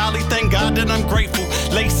boss of golly, thank God that I'm grateful.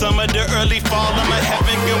 Late summer to early fall, I'ma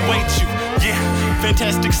heaven can wait you. Yeah,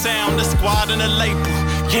 fantastic sound, the squad and the label.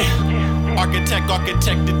 Yeah,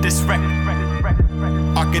 architected this record.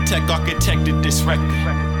 Architected this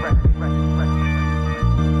record.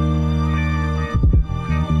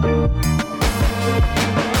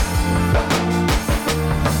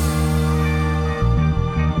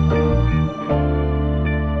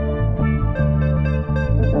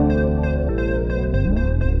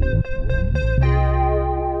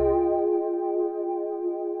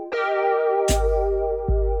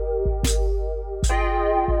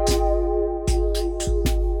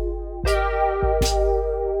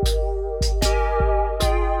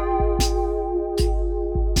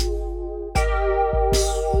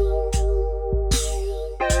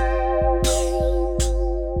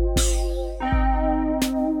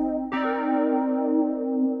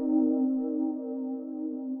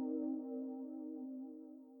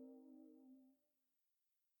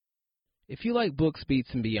 If you like books,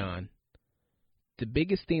 beats, and beyond, the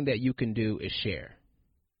biggest thing that you can do is share.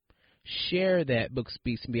 Share that Books,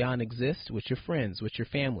 Beats, and Beyond exists with your friends, with your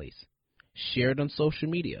families. Share it on social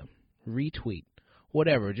media. Retweet.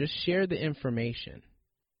 Whatever. Just share the information.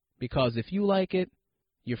 Because if you like it,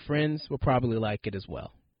 your friends will probably like it as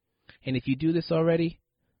well. And if you do this already,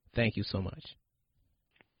 thank you so much.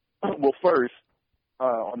 Well, first,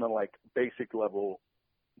 on the basic level,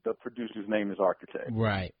 the producer's name is Architect.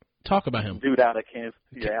 Right. Talk about him. Dude out of Kansas,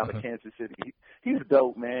 Kansas City. He's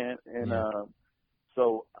dope, man. And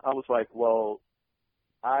so I was like, well,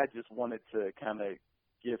 I just wanted to kind of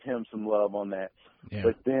give him some love on that. Yeah.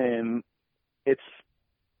 But then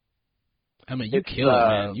I mean, you kill it,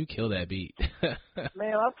 man. You kill that beat.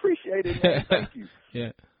 Man, I appreciate it, man. Thank you.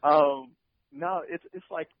 Yeah. No, it's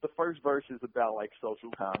like the first verse is about like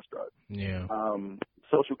social construct. Yeah.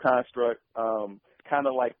 Social construct, kind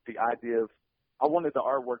of like the idea of, I wanted the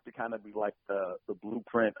artwork to kind of be like the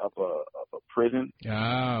blueprint of a prison.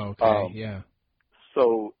 Oh, okay. Yeah.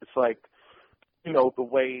 So it's like, you know, the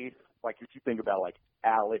way, like if you think about like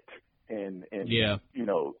ALEC and yeah, you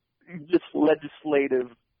know, just legislative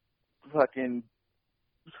fucking,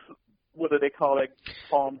 what do they call it,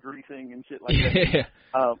 palm greasing and shit like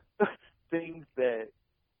that. Things that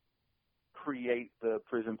create the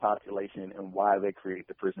prison population and why they create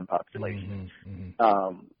the prison population.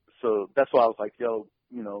 So that's why I was like, yo,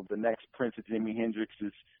 you know, the next Prince of Jimi Hendrix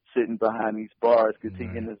is sitting behind these bars because he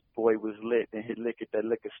and his boy was lit and he'd lick at that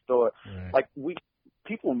liquor store. Right. Like,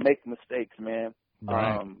 people make mistakes, man.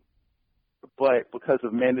 Right. But because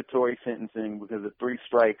of mandatory sentencing, because of 3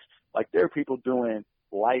 strikes, like there are people doing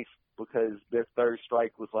life because their 3rd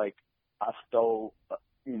strike was like, I stole,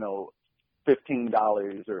 you know, $15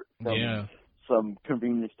 or from some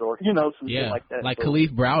convenience store, you know, some shit like that. Like so,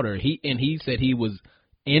 Khalif Browder, he said he was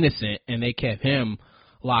innocent and they kept him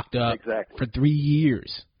locked up for 3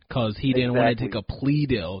 years because he didn't want to take a plea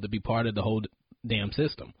deal to be part of the whole damn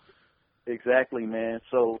system. Exactly, man.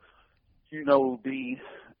 So, you know,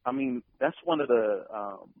 I mean, that's one of the,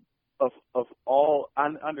 of all, I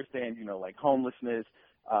understand, you know, like homelessness,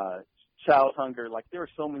 child hunger, like there are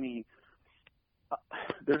so many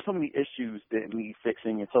issues that need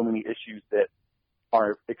fixing and so many issues that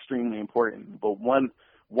are extremely important. But one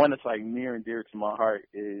that's like near and dear to my heart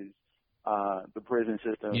is the prison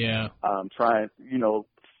system. Yeah. Trying, you know,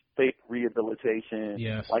 fake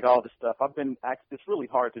rehabilitation, like all this stuff. It's really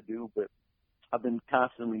hard to do, but I've been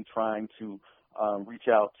constantly trying to reach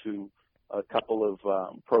out to a couple of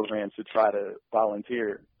programs to try to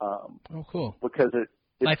volunteer. Oh, cool. Because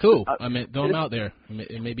like who? I mean, throw them out there.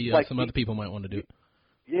 Maybe like some other people might want to do it.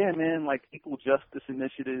 Yeah, man, like Equal Justice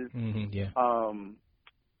Initiative.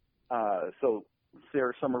 So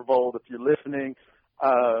Sarah Summervold, if you're listening,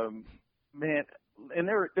 man, and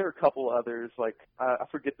there are a couple others, like I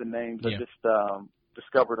forget the names. I just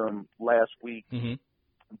discovered them last week.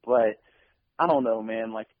 But I don't know,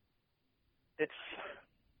 man, like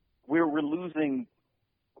we're losing,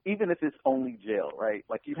 even if it's only jail, right?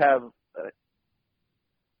 Like you have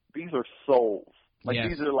these are souls. Like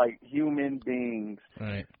these are like human beings.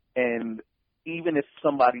 Right. And even if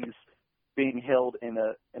somebody's being held in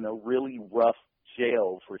a really rough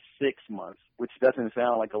jail for 6 months, which doesn't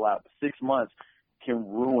sound like a lot, but 6 months can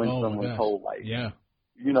ruin someone's whole life. Yeah.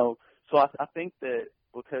 You know, so I think that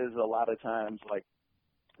because a lot of times like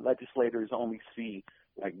legislators only see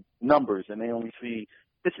like numbers and they only see,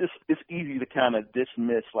 it's easy to kind of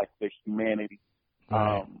dismiss like the humanity.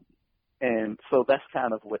 Right. And so that's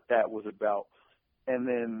kind of what that was about. And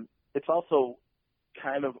then it's also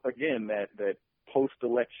kind of, again, that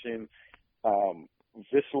post-election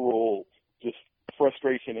visceral just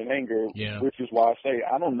frustration and anger, which is why I say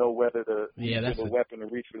I don't know whether to use a weapon or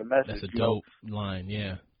reach for the message. That's a dope line,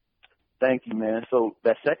 Thank you, man. So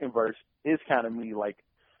that second verse is kind of me, like,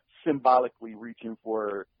 symbolically reaching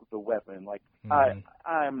for the weapon. Like, I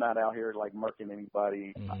am not out here, like, murking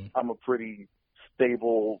anybody. I'm a pretty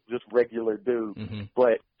stable, just regular dude.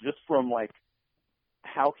 But just from, like,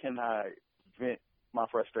 how can I vent my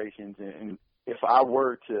frustrations? And if I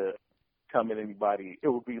were to come at anybody, it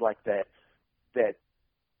would be like that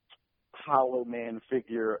hollow man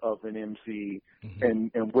figure of an MC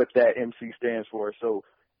and what that MC stands for. So,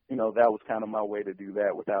 you know, that was kind of my way to do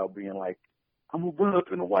that without being like, I'm going to run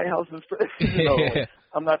up in the White House and stress. You know, like,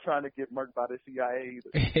 I'm not trying to get murked by the CIA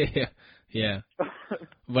either.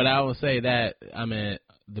 But I will say that, I mean,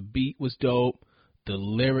 the beat was dope. The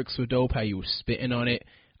lyrics were dope, how you were spitting on it.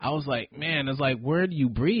 I was like, man, it's like, where do you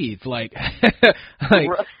breathe? Like,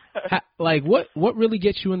 like what really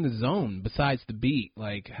gets you in the zone besides the beat?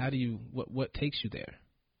 Like, how do you, what takes you there?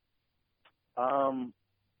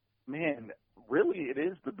 Man, really it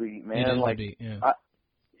is the beat, man. It is like, the beat,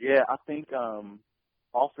 I think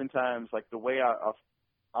oftentimes, like, the way I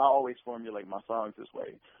always formulate my songs this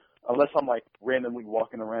way, unless I'm, like, randomly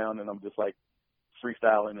walking around and I'm just, like,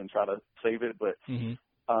 freestyling and try to save it. But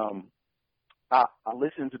I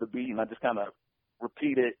listen to the beat and I just kind of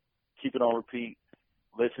repeat it, keep it on repeat,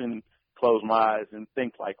 listen, close my eyes, and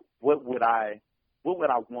think, like, what would I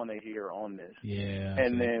want to hear on this?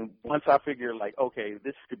 And then once I figure, like, okay,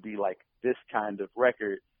 this could be, like, this kind of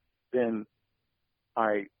record, then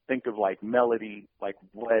I think of, like, melody, like,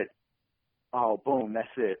 boom, that's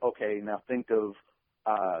it. Okay, now think of,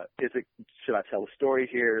 should I tell a story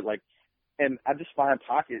here? Like, And I just find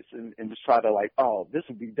pockets and just try to like, oh, this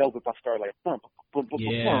would be dope if I start like,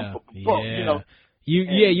 you know.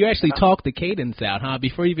 You actually talk the cadence out, huh?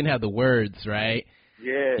 Before you even have the words, right?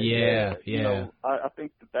 Yeah. You know, I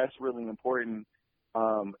think that's really important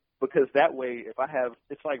because that way, if I have,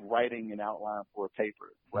 it's like writing an outline for a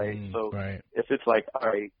paper, right? If it's like, all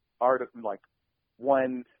right, like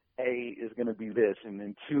 1A is going to be this, and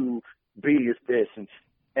then 2B is this,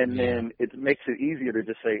 and then it makes it easier to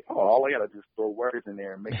just say, oh, all I got to do is throw words in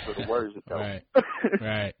there and make sure the words are dope.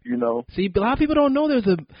 Right. You know? See, a lot of people don't know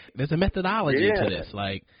there's a methodology to this.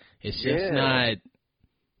 Like, it's just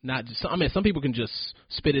not just, I mean, some people can just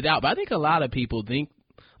spit it out, but I think a lot of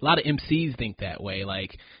MCs think that way.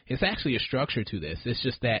 Like, it's actually a structure to this. It's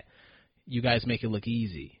just that you guys make it look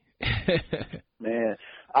easy. Man,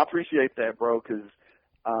 I appreciate that, bro, because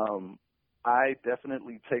I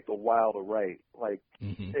definitely take a while to write. Like,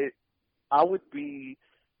 I would be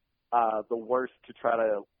the worst to try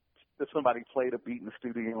to, if somebody played a beat in the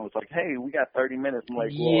studio and was like, hey, we got 30 minutes. I'm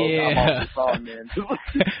like, well, I'm off the song, man.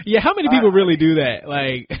 How many people really do that?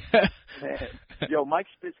 Like, man, yo, Mike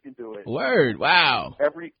Schpitz can do it. Word, wow.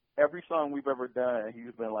 Every song we've ever done,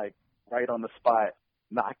 he's been like, right on the spot,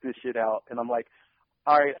 knock this shit out. And I'm like,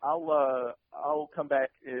 all right, I'll come back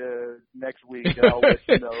next week and I'll let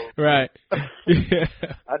you know. Right.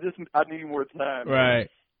 I need more time. Right.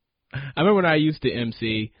 Man. I remember when I used to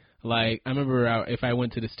MC. Like, I remember if I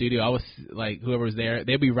went to the studio, I was like, whoever was there,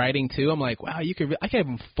 they'd be writing too. I'm like, wow, I can't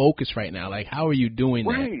even focus right now. Like, how are you doing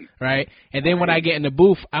that? Right. And then when I get in the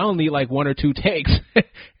booth, I only need like 1 or 2 takes,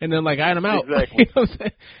 and then like I them out. Exactly. You know what I'm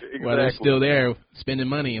saying? Well, they're still there spending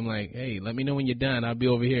money. I'm like, hey, let me know when you're done. I'll be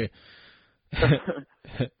over here.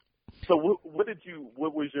 So what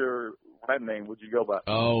was your rap name? What'd you go by?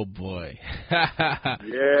 Oh boy. Let's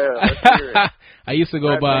hear it. I used to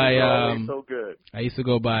go by so good. I used to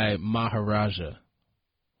go by Maharaja.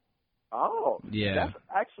 Oh, yeah. That's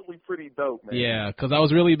actually pretty dope, man. Yeah, because I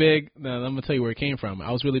was really big. I'm gonna tell you where it came from.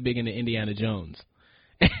 I was really big into Indiana Jones.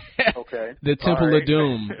 Okay. The Temple of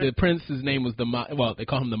Doom. The prince's name was they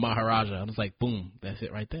call him the Maharaja. I was like, boom, that's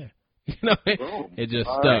it right there. You know, it just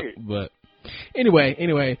stuck. Right. But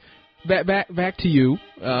anyway, back to you.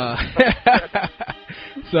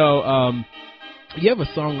 So, you have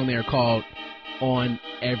a song on there called "On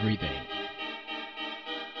Everything."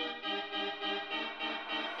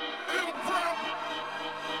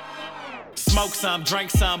 Smoke some, drink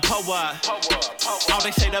some, pour up. All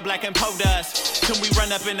they say the black and po dust. Can we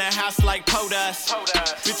run up in the house like po dust?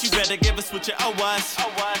 Bitch, you better give us what you owe us.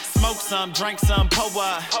 Smoke some, drink some, pour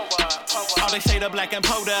up. All they say the black and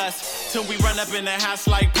po dust. Till we run up in the house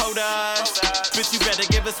like po dust. Bitch, you better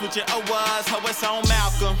give us what you owe us. Ho, it's on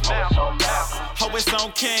Malcolm. Ho, it's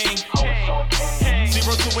on King.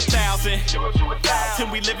 0 to 1,000.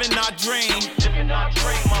 Till we live in our dream.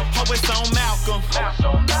 Ho, it's on Malcolm.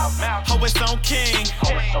 Ho, it's on King.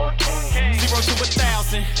 0 to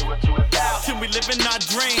 1,000. Till we live in our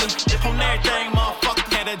dream. On everything, motherfucker.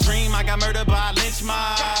 Had a dream, I got murdered by a lynch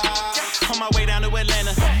mob. On my way down to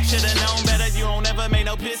Atlanta. Should've known better, you don't ever make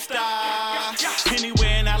no piss stop.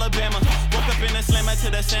 Anywhere in Alabama. Woke up in a slammer to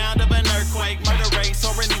the sound of an earthquake. Murder rate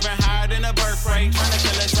soaring even higher than a birth rate. Trying to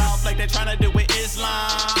kill us off like they're trying to do with Islam.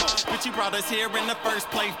 But you brought us here in the first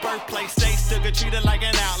place. Birthplace, stay still, get treated like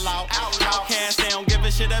an outlaw. Outcast, they don't give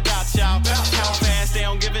a shit about y'all. How fast, they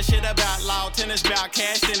don't give a shit about law. Tennis bout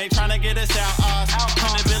cash, then they trying to get us out.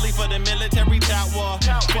 100 Billy for the military tout war.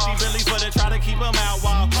 50 Billy for the try to keep them out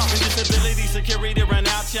while. Disability security run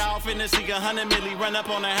out, y'all. Finna see 100 milli run up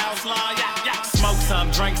on the house line. Smoke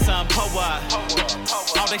some, drink some, po up.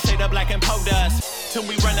 All they say the black and po dust. Till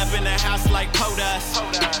we run up in the house like po dust.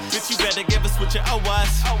 Bitch, you better give us what you owe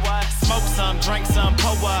us. Smoke some, drink some,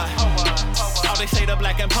 po up. All they say the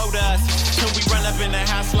black and po dust. Till we run up in the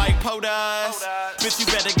house like po dust. Bitch, you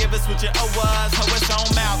better give us what you owe us. Ho, it's on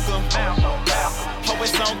Malcolm. Ho,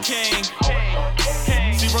 it's on King.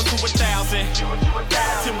 0 to 1,000.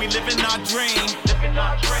 Till we live in our dream.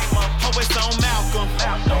 Ho, it's on Malcolm.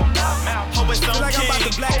 Ho, it's on like King. I'm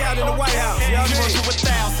about to black out in the White House. 0 to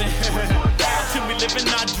 1,000. Till we live in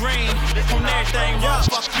our dream. On everything,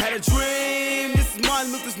 motherfucker. Had a dream. This is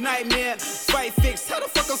Martin Luther's nightmare. Fight fixed. How the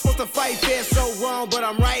fuck I'm supposed to fight fair? So wrong, but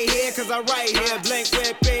I'm right here, cause I'm right here. Blank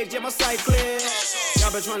web page, yeah, my sight clear.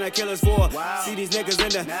 Y'all been trying to kill us for. See these niggas in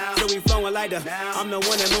the. Till we flowing like the. I'm the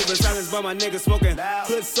one that moving silence, but my niggas smoking.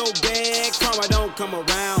 Hood so bad, karma don't come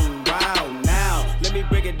around. Wow, now. Let let me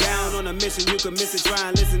break it down. On a mission, you can miss it. Try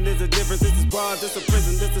and listen, there's a difference. This is bars, this a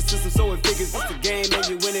prison, this a system, so it figures. This a game, and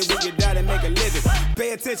you win it when you die to make a living.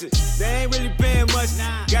 Pay attention, they ain't really paying much.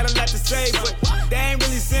 Got a lot to say, but they ain't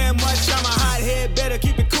really saying much. I'm a hothead, better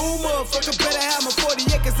keep it cool, motherfucker. Better have my 40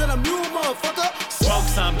 acres and a mule, motherfucker. Smoke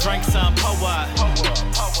some, drink some, pour up.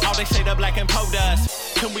 All they say the black and po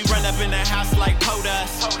dust. Can we run up in the house like po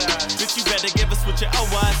dust? Bitch, you better give us what you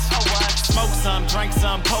owe us. Smoke some, drink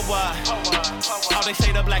some, pour up. All they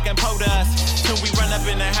say the black and po dust. Can we run up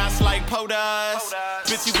in the house like po dust?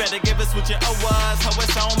 Bitch, you better give us what you owe us. Ho,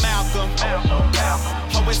 it's on Malcolm.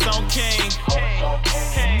 Ho, it's on King.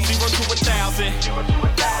 0 to 1,000.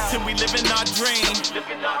 Till we live in our dream.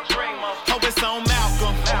 Ho, it's on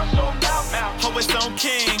Malcolm. Ho, it's on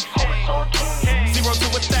King. 0 to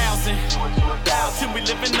 1,000. Till we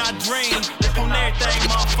live in our dream. On everything,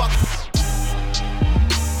 motherfucker.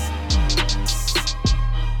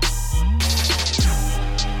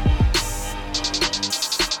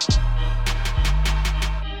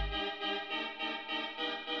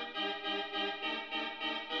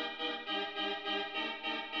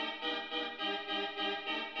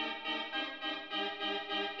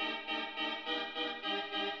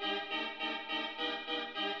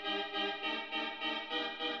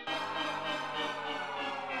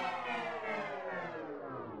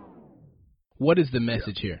 What is the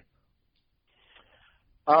message here?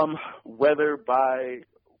 Whether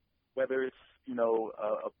it's, you know,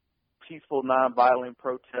 a peaceful, nonviolent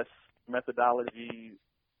protest methodology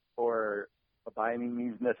or a by any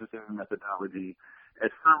means necessary methodology,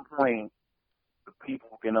 at some point the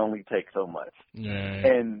people can only take so much. Right.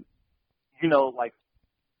 And, you know, like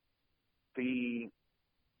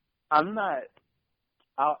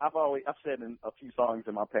I've said in a few songs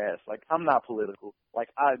in my past, like, I'm not political. Like,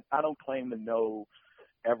 I don't claim to know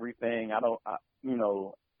everything. I'm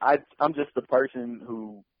just a person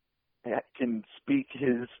who can speak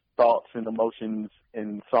his thoughts and emotions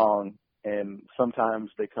in song, and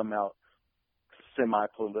sometimes they come out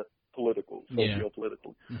semi-political,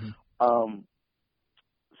 socio-political. Mm-hmm.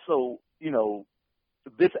 So, you know,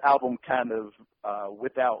 this album kind of,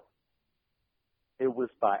 it was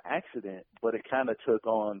by accident, but it kind of took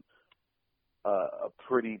on a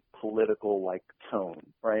pretty political like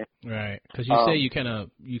tone, right? Right, because you say you kind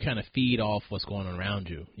of feed off what's going on around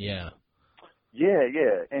you. Yeah. Yeah,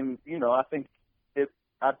 and you know, I think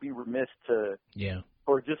I'd be remiss to,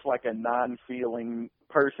 or just like a non-feeling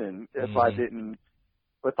person if I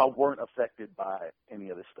weren't affected by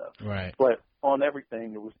any of this stuff. Right. But on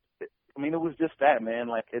everything, it was just that, man.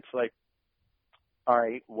 Like, it's like, all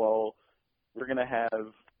right, well, we're gonna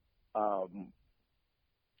have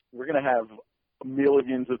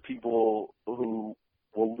millions of people who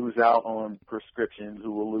will lose out on prescriptions,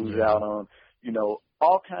 who will lose out on, you know,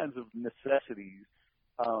 all kinds of necessities,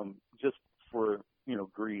 just for, you know,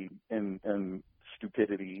 greed and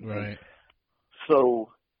stupidity. Right.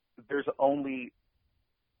 So there's only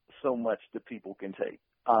so much that people can take.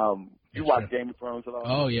 You watch Game of Thrones at all?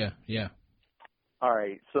 Oh yeah. All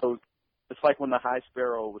right, so it's like when the High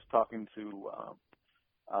Sparrow was talking to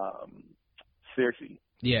Cersei.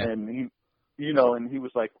 Yeah. And he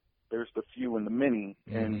was like, there's the few and the many.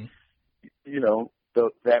 Mm-hmm. And, you know,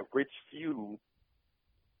 that rich few,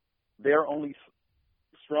 they're only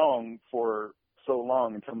strong for so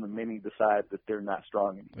long until the many decide that they're not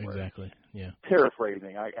strong anymore. Exactly, yeah.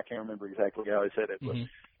 Paraphrasing. I can't remember exactly how I said it. But,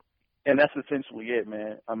 and that's essentially it,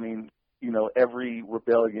 man. I mean, you know, every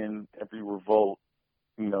rebellion, every revolt,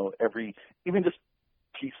 you know, even just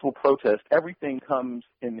peaceful protest, everything comes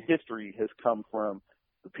in history has come from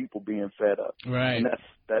the people being fed up. Right. And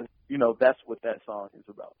that's what that song is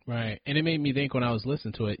about. Right. And it made me think when I was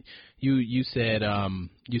listening to it, you said,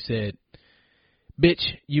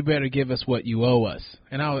 bitch, you better give us what you owe us.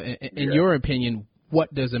 And in your opinion,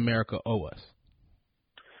 what does America owe us?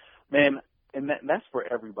 Man, and that's for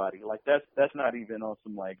everybody. Like, that's not even on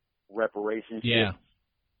some like reparations. Yeah. Shit.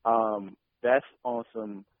 That's on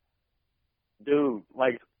some, dude,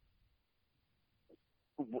 like,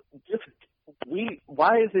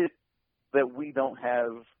 why is it that we don't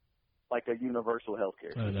have like a universal health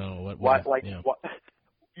care? I don't know. Why,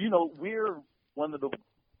 you know, we're one of the,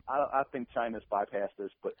 I think China's bypassed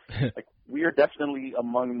this, but like, we are definitely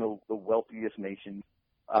among the wealthiest nations.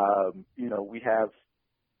 You know, we have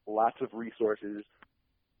lots of resources,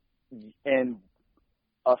 and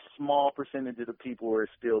a small percentage of the people are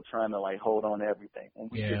still trying to like hold on to everything.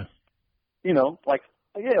 And we could, you know, like,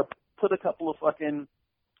 put a couple of fucking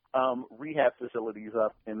rehab facilities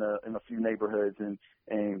up in a few neighborhoods and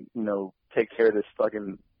you know, take care of this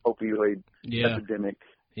fucking opioid epidemic,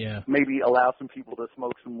 Yeah. Maybe allow some people to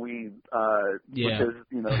smoke some weed because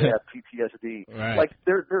they have PTSD. Right. Like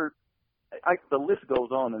the list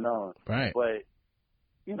goes on and on. Right. But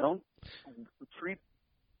treat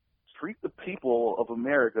the people of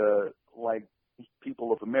America like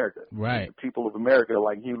people of America. Right. Treat the people of America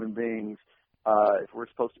like human beings. If we're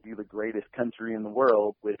supposed to be the greatest country in the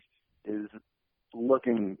world, which is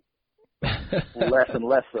looking less and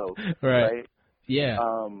less so, right? Yeah,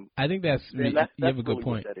 I think you have a good really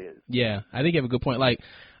point. What that is. Yeah, I think you have a good point. Like,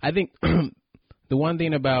 I think the one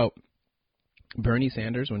thing about Bernie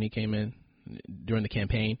Sanders when he came in during the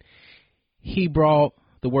campaign, he brought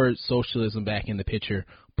the word socialism back in the picture,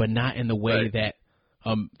 but not in the way that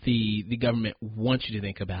the government wants you to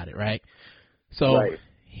think about it, right? So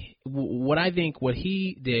what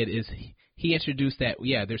he did is he introduced that,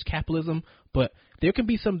 there's capitalism, but there can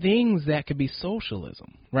be some things that could be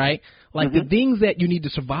socialism, right? Like the things that you need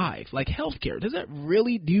to survive, like healthcare. Do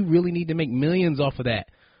you really need to make millions off of that?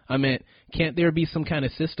 I mean, can't there be some kind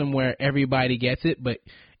of system where everybody gets it, but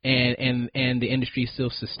and the industry is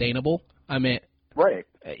still sustainable? I mean,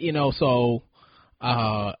 so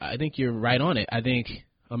I think you're right on it. I think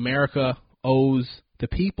America owes the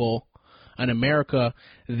people an America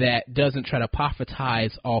that doesn't try to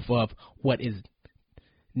profitize off of what is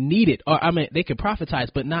needed. Or they could profitize,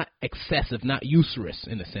 but not excessive, not usurious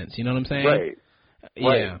in a sense. You know what I'm saying? Right.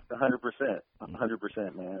 Yeah.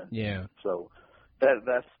 100%, man. Yeah. So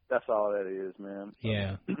that's all that is, man.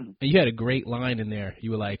 Yeah. And you had a great line in there.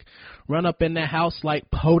 You were like, "Run up in the house like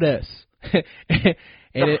POTUS," and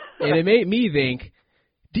it made me think.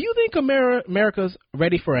 Do you think America's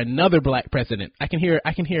ready for another black president? I can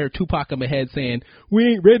hear Tupac in my head saying, "We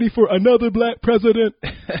ain't ready for another black president."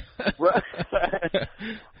 Right.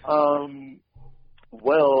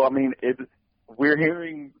 Well, I mean, we're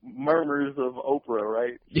hearing murmurs of Oprah,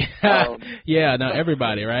 right? Yeah. Not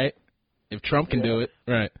everybody, right? If Trump can do it,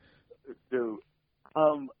 right? Dude,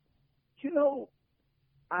 I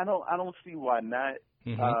don't see why not.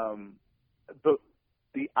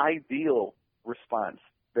 The ideal response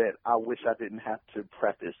that I wish I didn't have to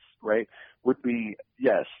preface, right, would be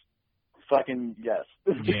yes. Fucking yes.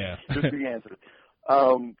 Yeah. Just the answer.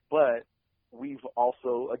 But we've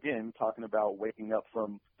also, again, talking about waking up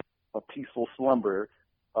from a peaceful slumber,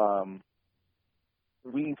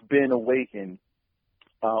 we've been awakened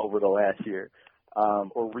over the last year,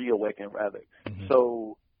 or reawakened, rather.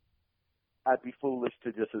 So I'd be foolish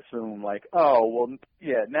to just assume, like, oh, well,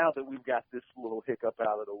 yeah, now that we've got this little hiccup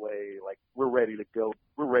out of the way, like, we're ready to go.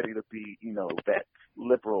 We're ready to be, that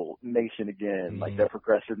liberal nation again, like that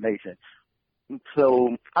progressive nation.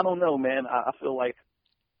 So I don't know, man. I feel like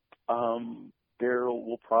there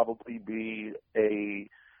will probably be a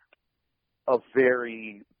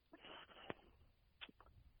very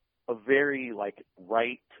like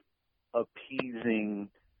right appeasing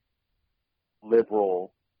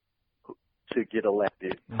liberal to get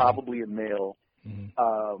elected, probably a male.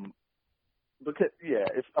 Because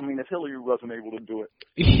if Hillary wasn't able to do it,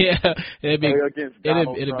 it'd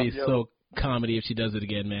be Trump, so comedy if she does it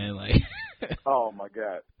again, man. Like, oh my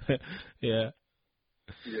God. Yeah.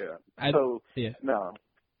 No,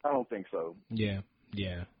 I don't think so. Yeah,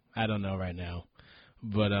 I don't know right now,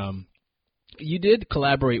 but you did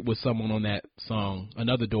collaborate with someone on that song,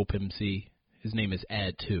 another dope MC. His name is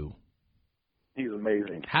Ad2. He's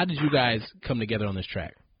amazing. How did you guys come together on this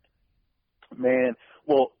track? Man,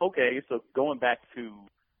 well, okay, so going back to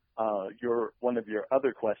one of your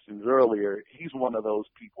other questions earlier, he's one of those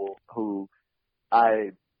people who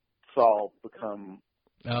I saw become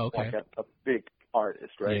like a big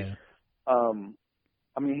artist, right? Yeah.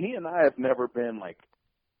 He and I have never been like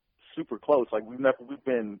super close. Like we've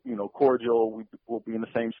been, cordial. We'll be in the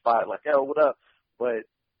same spot, like, "Yo, what up?" But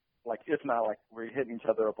like, it's not like we're hitting each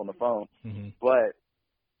other up on the phone. But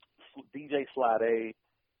DJ Slade,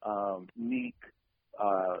 Neek,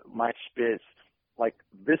 Mike Schpitz, like,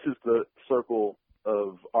 this is the circle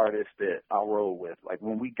of artists that I roll with. Like,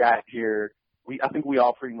 when we got here, I think we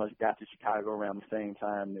all pretty much got to Chicago around the same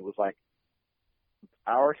time. It was like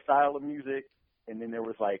our style of music, and then there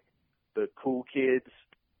was like the Cool Kids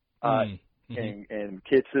and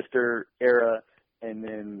Kid Sister era, and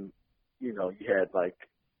then you had like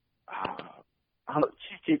I don't know,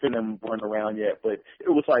 Chief Keef and them weren't around yet, but it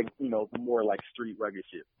was like more like street rugged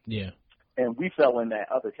shit. Yeah, and we fell in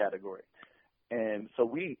that other category, and so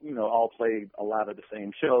we all played a lot of the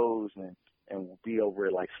same shows and we'll be over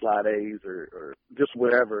at like Slade's or just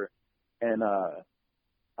wherever, and I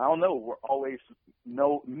don't know, we're always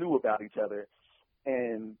knew about each other.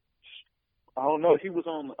 And I don't know, he was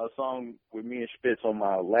on a song with me and Schpitz on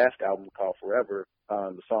my last album called Forever.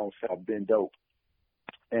 The song's called Been Dope.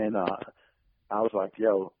 And I was like,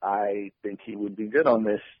 yo, I think he would be good on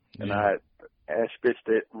this. And I asked Schpitz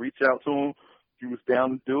to reach out to him. He was down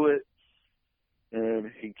to do it,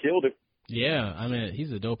 and he killed it. Yeah, I mean,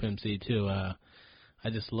 he's a dope MC too. I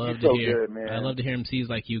just love He's to so hear. good, man. I love to hear MCs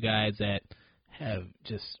like you guys that have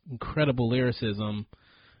just incredible lyricism,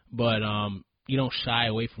 but you don't shy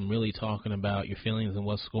away from really talking about your feelings and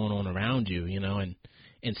what's going on around you, you know, and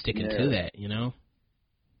sticking to that, you know.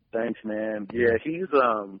 Thanks, man. Yeah, he's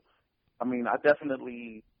I mean, I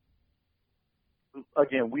definitely.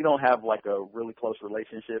 Again, we don't have like a really close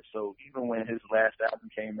relationship, so even when his last album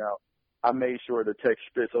came out, I made sure to text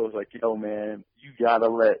Schpitz. I was like, yo, man, you gotta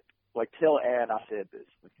tell Ad I said this.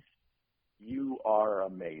 You are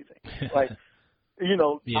amazing. Like, you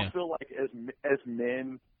know, I feel like as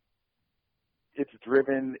men, it's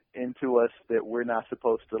driven into us that we're not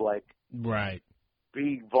supposed to like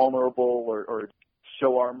be vulnerable or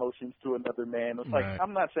show our emotions to another man. It's like,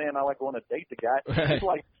 I'm not saying I like want to date the guy. It's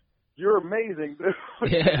like, you're amazing, dude.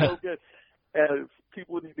 You're so good. And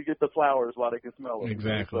people need to get the flowers while they can smell them.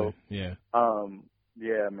 Exactly. So,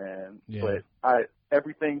 yeah, man. Yeah. But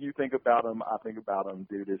everything you think about him, I think about him,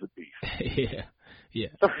 dude, is a beast. Yeah.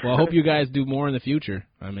 Well, I hope you guys do more in the future.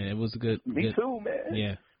 I mean, it was a good. Me too, man.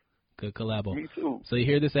 Yeah. Good collabo. Me too. So you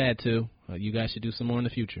hear this ad too. You guys should do some more in the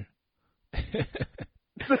future.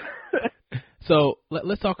 So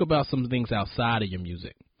let's talk about some things outside of your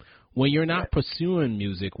music. When you're not pursuing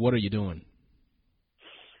music, what are you doing?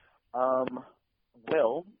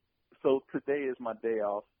 Well, so today is my day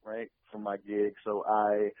off, right, from my gig. So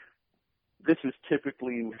this is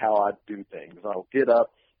typically how I do things. I'll get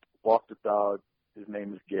up, walk the dog. His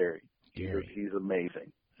name is Gary. He's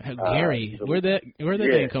amazing. Gary, where'd that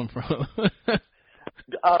name come from?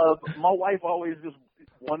 My wife always just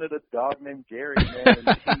wanted a dog named Gary,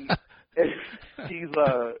 man. And he's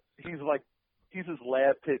his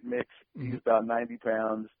lab pit mix. He's about 90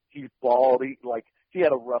 pounds. He's bald. He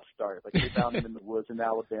had a rough start. Like, they found him in the woods in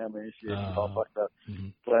Alabama and shit. He's all fucked up.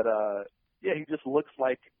 But, he just looks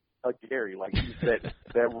like a Gary. Like, he's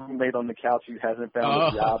that roommate on the couch who hasn't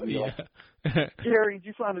found a job. And you're like, Gary, did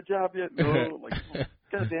you find a job yet? No. Like,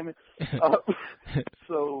 God damn it.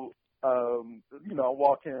 So, I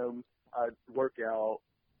walk him. I work out.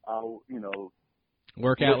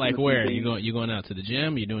 Work out like where? You going out to the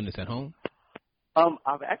gym? You doing this at home?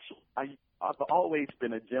 I've always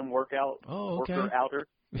been a gym worker outer,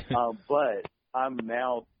 but I'm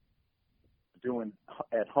now doing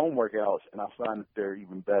at home workouts, and I find that they're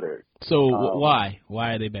even better. So why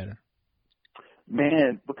are they better?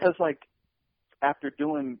 Man, because like after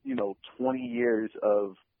doing 20 years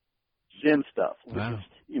of gym stuff, which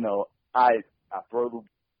is, I throw the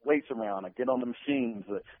weights around, I get on the machines.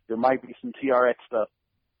 There might be some TRX stuff.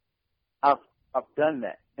 I've done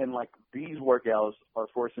that. And, like, these workouts are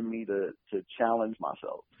forcing me to challenge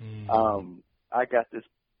myself. I got this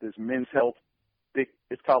Men's Health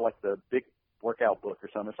it's called, like, the Big Workout Book or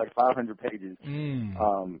something. It's, like, 500 pages.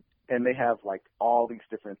 And they have, like, all these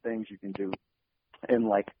different things you can do. And,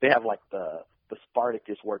 like, they have, like, the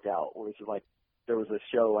Spartacus workout, which is, like, there was a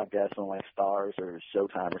show, I guess, on, like, Stars or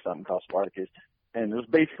Showtime or something called Spartacus. And it was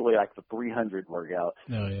basically like the 300 workout.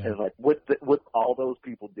 Oh, yeah. And like what all those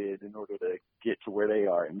people did in order to get to where they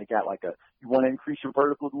are. And they got like you want to increase your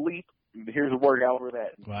vertical leap? Here's a workout for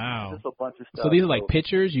that. Wow. Just a bunch of stuff. So these are like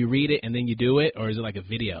pictures, you read it and then you do it, or is it like a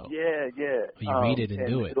video? Yeah. You read it and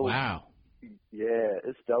do it. Wow. Yeah,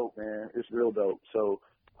 it's dope, man. It's real dope. So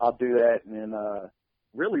I'll do that, and then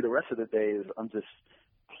really the rest of the day is I'm just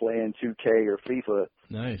playing 2K or FIFA.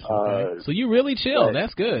 Nice. Okay. So you really chill.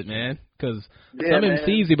 That's good, man. Because some man.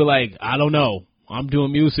 MCs, they be like, I don't know, I'm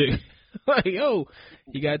doing music. Like, yo,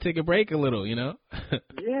 you got to take a break a little, Yeah,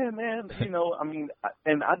 man. I mean,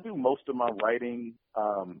 I do most of my writing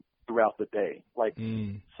throughout the day. Like,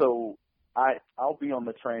 so I'll be on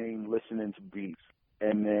the train listening to beats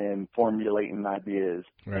and then formulating ideas.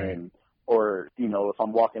 Right. Or if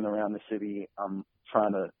I'm walking around the city, I'm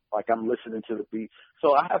listening to the beat.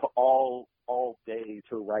 So I have all day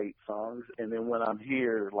to write songs, and then when I'm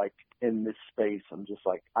here, like, in this space, I'm just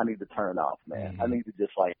like, I need to turn off, man. I need to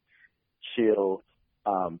just, like, chill.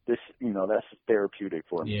 That's therapeutic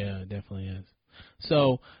for me. Yeah, it definitely is.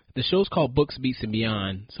 So the show's called Books, Beats, and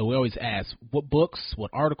Beyond. So we always ask, what books,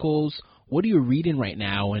 what articles, what are you reading right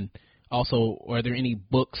now? And also, are there any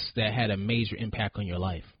books that had a major impact on your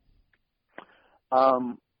life?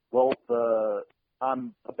 Well,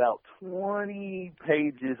 I'm about 20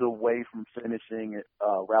 pages away from finishing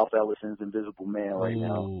Ralph Ellison's Invisible Man right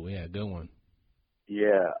now. Oh, yeah, good one.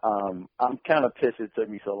 Yeah, I'm kind of pissed it took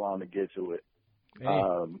me so long to get to it. Hey.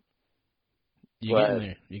 You getting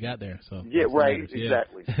there. You got there. So yeah, right, matters.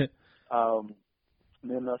 exactly. Yeah.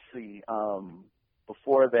 Then let's see.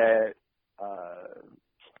 Before that,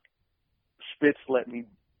 Schpitz let me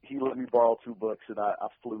borrow 2 books that I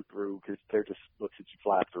flew through because they're just books that you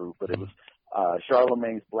fly through. But it was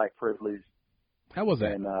Charlemagne's Black Privilege. How was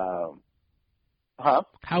that? And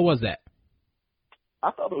How was that?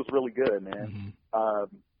 I thought it was really good, man.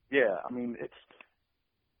 Yeah, I mean,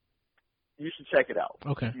 you should check it out.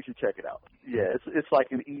 Okay. You should check it out. Yeah, it's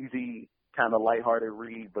like an easy kind of lighthearted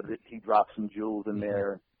read, but he drops some jewels in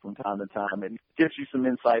there from time to time and gives you some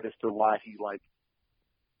insight as to why he like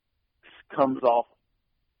comes off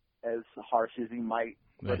as harsh as he might,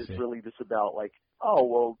 but it's really just about like, oh,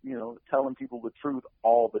 well, you know, telling people the truth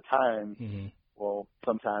all the time. Well,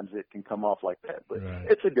 sometimes it can come off like that, but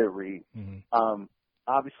it's a good read.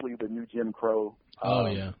 Obviously the new Jim Crow.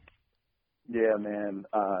 Yeah, man.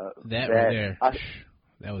 That right there.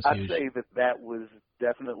 That was huge. I'd say that was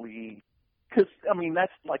definitely, because, I mean,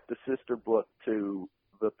 that's like the sister book to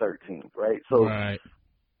the 13th, right? So,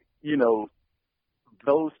 you know,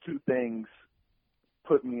 those 2 things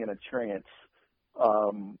put me in a trance.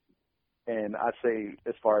 And I'd say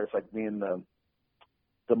as far as like being the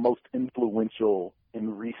most influential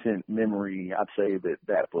in recent memory, I'd say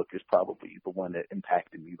that book is probably the one that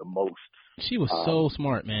impacted me the most. She was so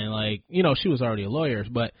smart, man. Like, you know, she was already a lawyer,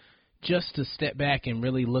 but just to step back and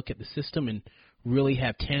really look at the system and really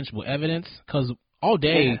have tangible evidence, because all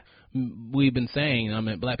day we've been saying, I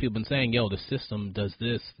mean, black people have been saying, yo, the system does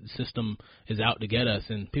this, the system is out to get us,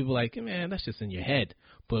 and people are like, man, that's just in your head.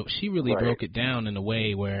 But she really broke it down in a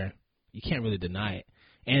way where you can't really deny it.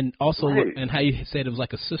 And also, and how you said it was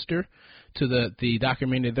like a sister to the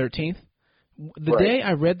documentary 13th. The day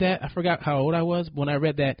I read that, I forgot how old I was when I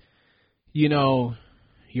read that, you know,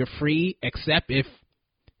 you're free except if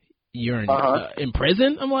you're in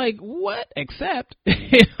prison. I'm like, what? Except?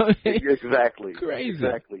 Exactly. Crazy.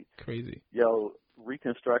 Exactly. Crazy. Yo,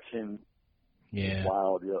 Reconstruction. Yeah.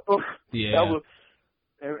 Wild. Yo. Yeah. That was,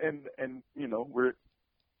 and you know, we're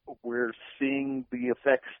seeing the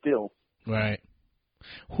effects still. Right.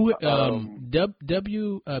 Who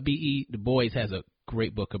W.B.E. Du Bois has a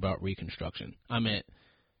great book about Reconstruction. I mean,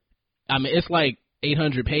 it's like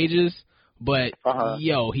 800 pages, but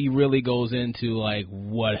yo, he really goes into like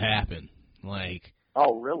what happened. Like,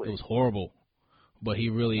 oh, really? It was horrible, but he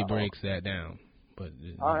really breaks that down. But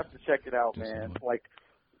I'll have to check it out, man. Like,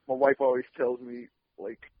 my wife always tells me,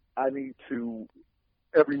 like, I need to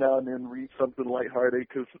every now and then read something lighthearted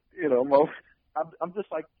because, you know, I'm just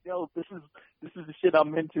like, yo, this is the shit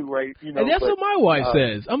I'm into, right? You know, and that's what my wife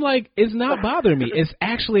says. I'm like, it's not bothering me. It's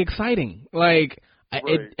actually exciting. Like,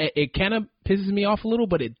 it kind of pisses me off a little,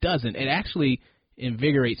 but it doesn't. It actually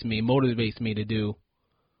invigorates me, motivates me to do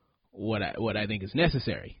what I think is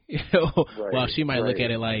necessary. You know, while she might look at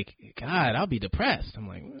it like, God, I'll be depressed. I'm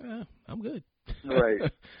like, I'm good. Right.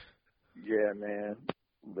 Yeah, man.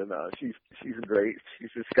 But she's great.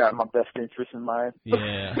 She's just got my best interest in mind.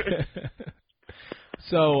 Yeah.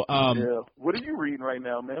 So, what are you reading right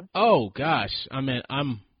now, man? Oh gosh, I mean,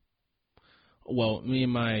 me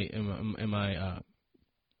and my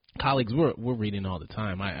colleagues, we're reading all the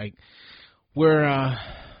time.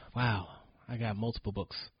 Wow, I got multiple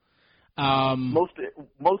books. Most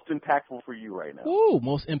impactful for you right now? Ooh,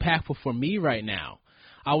 most impactful for me right now.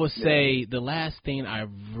 I would say the last thing I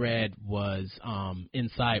read was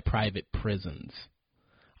Inside Private Prisons.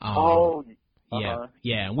 Yeah.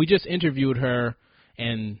 And we just interviewed her,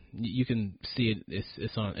 and you can see it.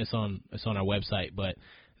 It's on our website. But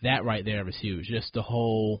that right there was huge. Just the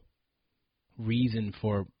whole reason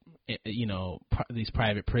for these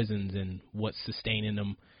private prisons and what's sustaining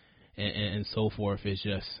them and so forth is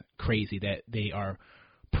just crazy. That they are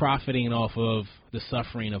profiting off of the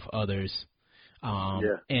suffering of others.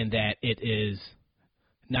 And that it is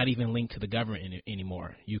not even linked to the government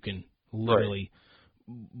anymore. You can literally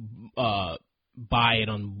buy it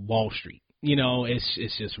on Wall Street. You know,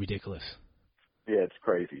 it's just ridiculous. Yeah, it's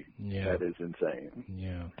crazy. Yeah. That is insane.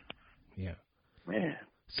 Yeah. Man.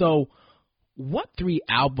 So, what 3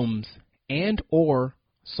 albums and or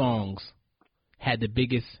songs had the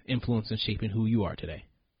biggest influence in shaping who you are today?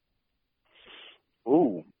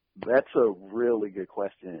 Ooh. That's a really good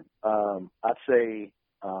question. I'd say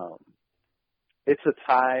it's a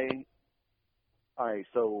tie. All right,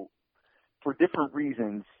 so for different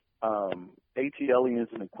reasons,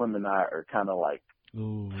 ATLiens and Equimini are kind of like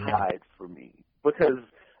tied for me. Because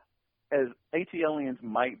as ATLiens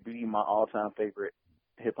might be my all-time favorite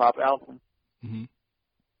hip-hop album,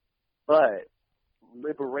 but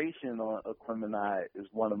Liberation on Equimini is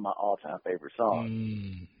one of my all-time favorite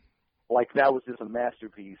songs. Like, that was just a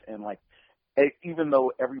masterpiece, and, like, even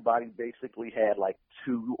though everybody basically had like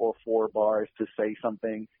 2 or 4 bars to say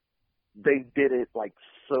something, they did it like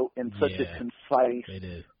so in such a concise. They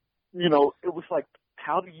did. You know, it was like,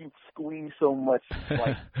 how do you squeeze so much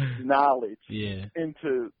like knowledge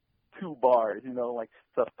into 2 bars? You know, like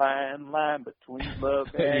it's a fine line between love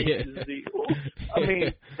and ecstasy. I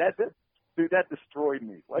mean, that destroyed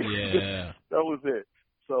me. Like, that was it.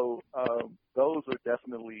 So those are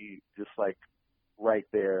definitely just like right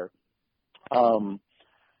there. Man,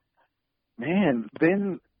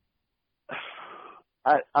 then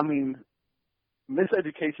I mean,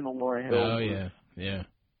 Miseducational Lauryn Hill. Oh yeah.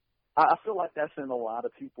 I feel like that's in a lot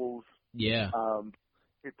of people's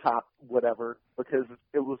top whatever, because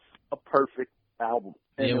it was a perfect album.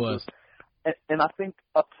 And it was. And I think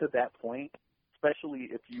up to that point, especially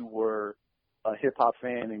if you were a hip hop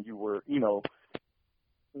fan and you were, you know,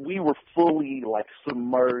 we were fully like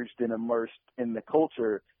submerged and immersed in the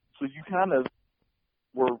culture, so you kind of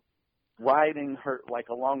were riding her like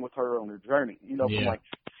along with her on her journey, you know, from like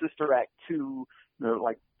Sister Act 2, you know,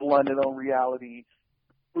 like Blunted on Reality,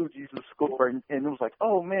 Fuji's The Score, and it was like,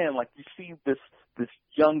 oh man, like you see this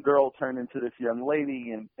young girl turn into this young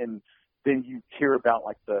lady, and then you hear about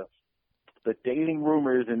like the dating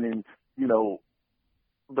rumors, and then, you know,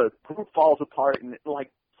 the group falls apart, and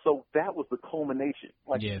like, so that was the culmination.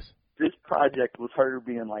 Like, this project was her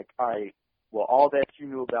being like, all right, well, all that you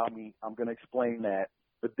knew about me, I'm going to explain that,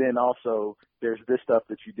 but then also there's this stuff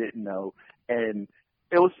that you didn't know, and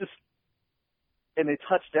it was just, and it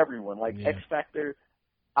touched everyone. Like X Factor,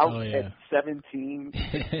 I was at 17,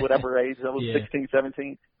 whatever age, I was 16,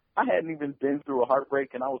 17. I hadn't even been through a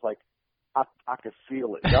heartbreak, and I was like, I could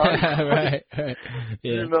feel it. Right.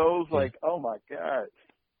 You know, it was like, oh my God.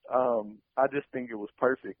 I just think it was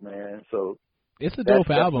perfect, man. So it's a dope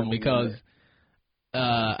album because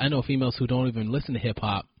I know females who don't even listen to hip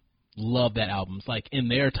hop love that album. It's like in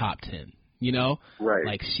their top 10, you know? Right.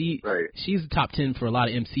 Like she's the top 10 for a lot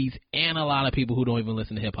of MCs and a lot of people who don't even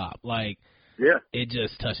listen to hip hop. Like, it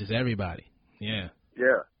just touches everybody. Yeah.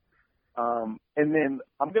 And then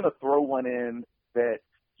I'm gonna throw one in that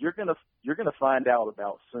you're gonna find out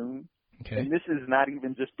about soon. Okay. And this is not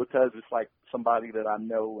even just because it's like somebody that I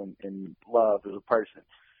know and love as a person.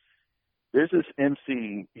 There's this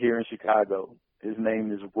MC here in Chicago. His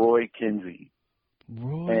name is Roy Kinsey.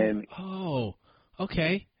 Roy.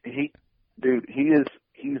 Okay.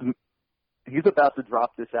 He's about to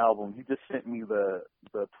drop this album. He just sent me the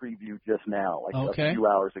preview just now, like a few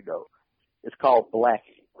hours ago. It's called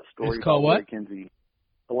Blackie. A story it's called what? Roy Kinsey.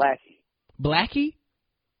 Blackie. Blackie?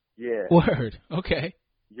 Yeah. Word. Okay.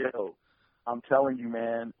 Yo, I'm telling you,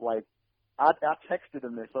 man, like, I texted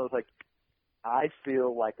him this. I was like, I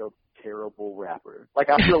feel like a terrible rapper. Like,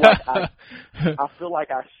 I feel like I feel like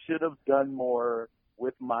I should have done more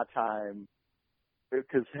with my time,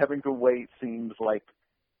 because Having to Wait seems like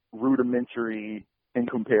rudimentary in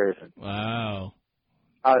comparison. Wow.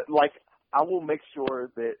 Like, I will make sure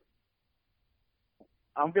that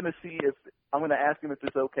I'm going to ask him if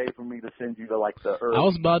it's okay for me to send you the early. I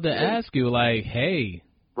was about to ask you, like, hey,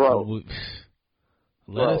 bro,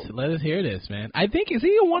 let us hear this, man. I think, is he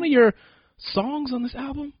on one of your songs on this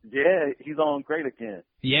album? Yeah, he's on Great Again.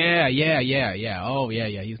 Yeah. Oh,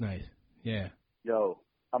 yeah, he's nice. Yeah. Yo,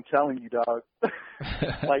 I'm telling you, dog.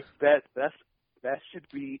 Like, that should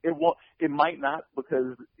be, it might not,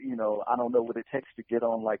 because, you know, I don't know what it takes to get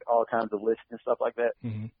on, like, all kinds of lists and stuff like that.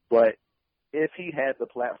 Mm-hmm. But if he had the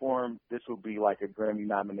platform, this would be like a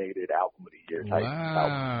Grammy-nominated album of the year type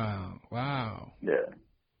album. Wow. Yeah.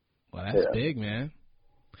 Well, that's big, man.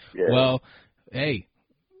 Yeah. Well, hey,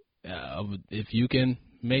 if you can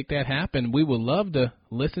make that happen, we would love to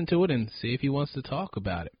listen to it and see if he wants to talk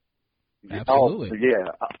about it. Absolutely. Oh,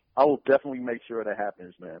 yeah. I will definitely make sure that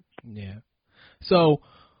happens, man. Yeah. So,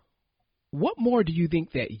 what more do you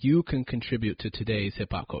think that you can contribute to today's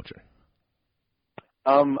hip-hop culture?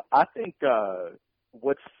 I think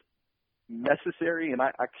what's necessary, and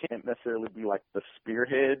I can't necessarily be like the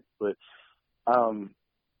spearhead, but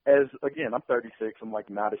again, I'm 36. I'm like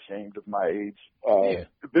not ashamed of my age.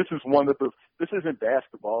 This is this isn't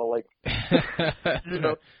basketball. Like, you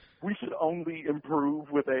know, we should only improve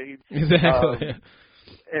with age, exactly,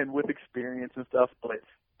 and with experience and stuff. But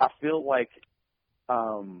I feel like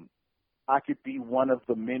I could be one of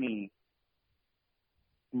the many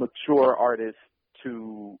mature artists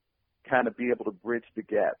to kind of be able to bridge the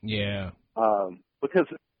gap. Yeah. Because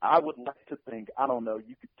I would like to think, I don't know,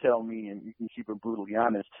 you could tell me and you can keep it brutally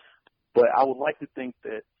honest, but I would like to think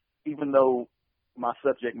that even though my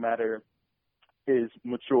subject matter is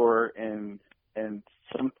mature and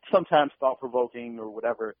sometimes thought-provoking or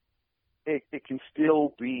whatever, it can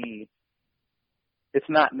still be it's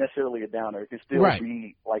not necessarily a downer. It can still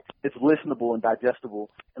be like it's listenable and digestible.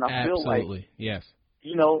 And I feel like yes.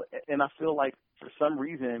 You know, and I feel like for some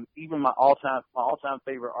reason, even my all-time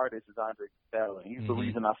favorite artist is Andre 3000. He's the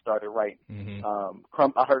reason I started writing.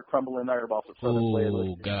 I heard Crumbling Herb off of Southern Playlist.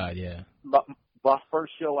 Oh, God, yeah. My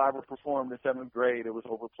first show I ever performed in 7th grade, it was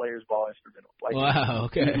over Players Ball instrumental. Like, wow,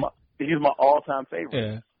 okay. He's my all-time favorite.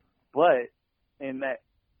 Yeah. But in that,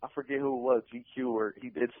 I forget who it was, GQ, or he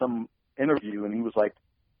did some interview, and he was like,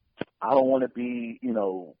 I don't want to be, you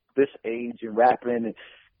know, this age and rapping.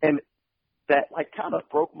 And that, like, kind of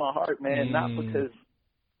broke my heart, man, not because,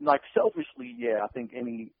 like, selfishly, yeah, I think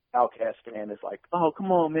any Outkast fan is like, oh,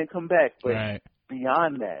 come on, man, come back. But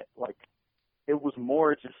beyond that, like, it was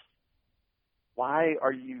more just, why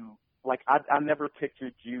are you, like, I never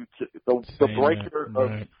pictured you to, the breaker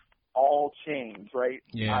of all chains, right?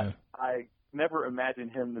 Yeah. I never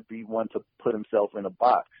imagined him to be one to put himself in a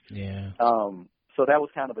box. Yeah. So that was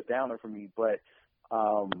kind of a downer for me, but,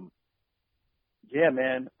 yeah,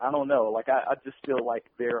 man, I don't know. Like, I just feel like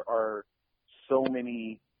there are so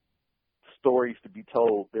many stories to be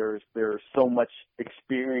told. There's so much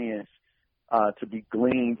experience to be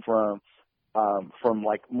gleaned from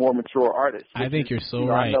like more mature artists. I think you're so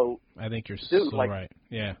right. I think you're so right.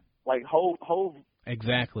 Yeah. Like Hov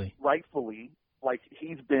exactly. Rightfully, like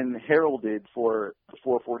he's been heralded for the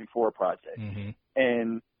 444 project,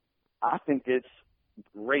 and I think it's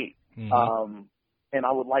great. And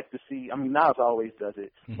I would like to see. I mean, Nas always does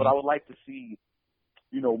it, but I would like to see,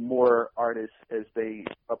 you know, more artists as they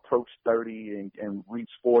approach 30 and reach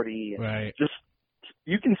 40, and just.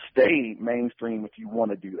 You can stay mainstream if you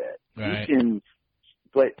want to do that. Right. You can,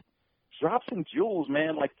 but drop some jewels,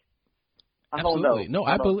 man. Like, I don't know. No,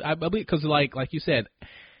 I believe because, like you said,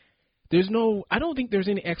 I don't think there's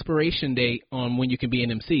any expiration date on when you can be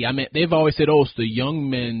an MC. I mean, they've always said, oh, it's the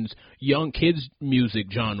young kids music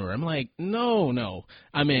genre. I'm like, no.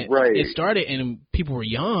 I mean, it started and people were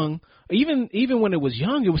young. Even when it was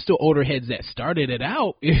young, it was still older heads that started it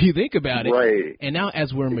out, if you think about it. Right. And now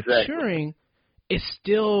as we're maturing,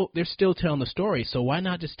 they're still telling the story. So why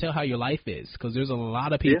not just tell how your life is? Because there's a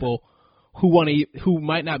lot of people who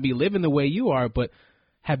might not be living the way you are, but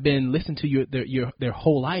have been listening to their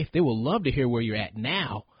whole life. They will love to hear where you're at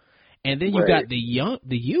now. And then you've got the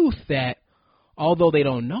youth that, although they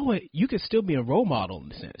don't know it, you could still be a role model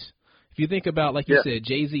in a sense. If you think about, like you said,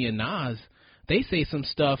 Jay-Z and Nas, they say some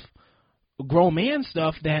stuff, grown man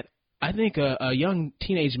stuff that I think a young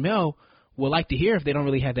teenage male would like to hear if they don't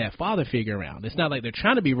really have that father figure around. It's not like they're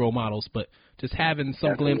trying to be role models, but just having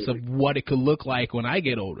some glimpse of what it could look like when I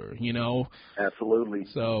get older, you know? Absolutely.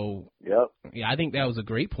 So, yeah, I think that was a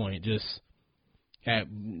great point. Just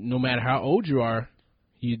no matter how old you are,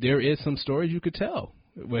 there is some stories you could tell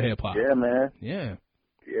with hip-hop. Yeah, man. Yeah.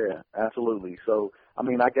 Yeah, absolutely. So, I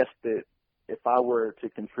mean, I guess that if I were to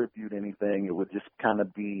contribute anything, it would just kind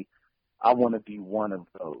of be, I want to be one of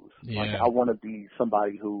those. Yeah. Like, I want to be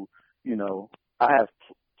somebody who, you know, I have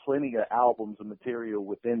plenty of albums and material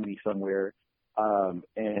within me somewhere,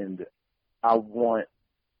 and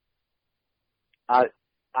I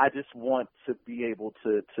just want to be able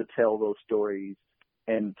to tell those stories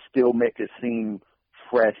and still make it seem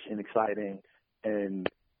fresh and exciting, and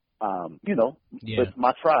you know, but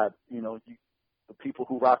my tribe, you know, the people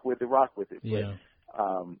who rock with it. Yeah. But,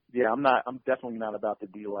 I'm definitely not about to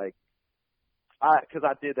be like. Because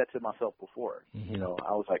I did that to myself before. You know,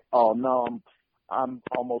 I was like, oh no, I'm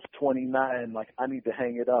almost 29. Like, I need to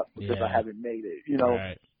hang it up because I haven't made it. You know,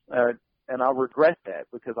 and I regret that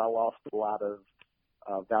because I lost a lot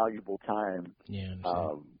of valuable time. Yeah.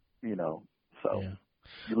 You know, so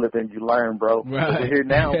you live and you learn, bro. Right. So we're here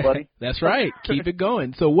now, buddy. That's right. Keep it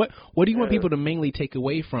going. So what do you want people to mainly take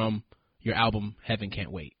away from your album, Heaven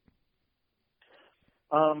Can't Wait?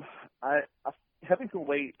 Heaven Can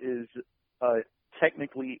Wait is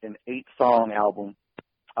technically an 8-song album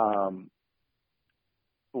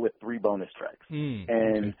with 3 bonus tracks.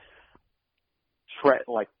 And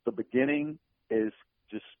like the beginning is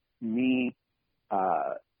just me,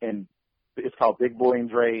 and it's called Big Boy and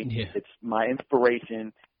Dre. Yeah. It's my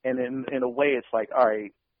inspiration, and in a way, it's like, all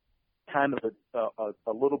right, kind of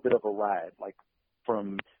a little bit of a ride, like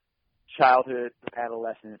from childhood to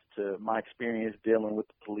adolescence to my experience dealing with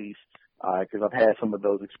the police. Because I've had some of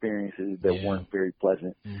those experiences that weren't very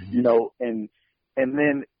pleasant, you know, and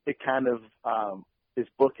then it kind of is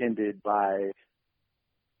bookended by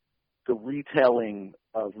the retelling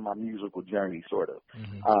of my musical journey, sort of.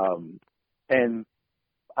 And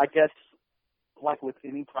I guess, like with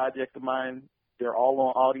any project of mine, they're all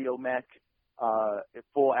on Audio Mac,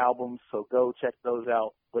 full albums, so go check those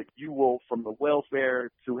out. But you will, from The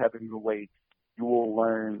Welfare to Heaven Can Wait, you will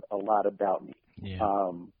learn a lot about me. Yeah.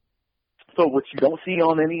 So what you don't see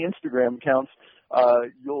on any Instagram accounts,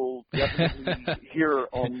 you'll definitely hear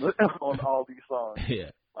on all these songs.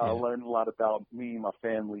 Yeah. Learn a lot about me, my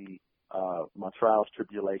family, my trials,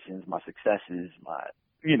 tribulations, my successes,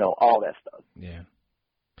 all that stuff. Yeah.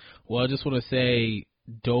 Well, I just want to say,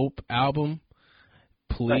 dope album.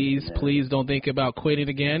 Please don't think about quitting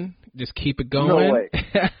again. Just keep it going. No way.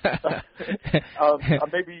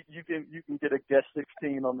 Maybe you can get a guest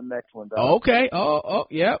 16 on the next one. Dog. Okay. Oh,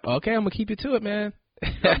 yeah. Okay, I'm gonna keep you to it, man.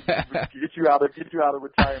 Get you out of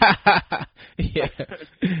retirement. Yeah.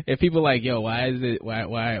 If people like, yo, why is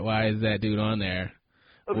that dude on there?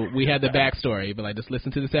 Well, we had the backstory, but like, just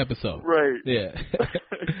listen to this episode. Right. Yeah.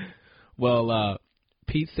 Well,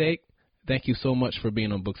 Pete Sayke, thank you so much for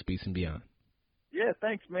being on Books, Beats, and Beyond. Yeah,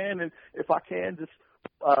 thanks, man. And if I can, just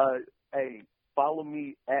follow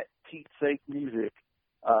me at Pete Sayke Music,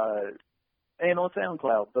 and on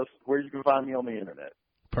SoundCloud. That's where you can find me on the internet.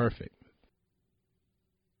 Perfect.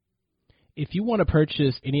 If you want to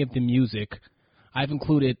purchase any of the music, I've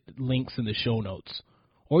included links in the show notes.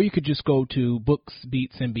 Or you could just go to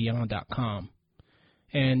booksbeatsandbeyond.com.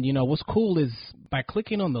 And, what's cool is by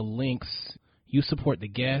clicking on the links, you support the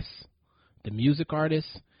guests, the music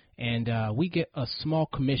artists, and we get a small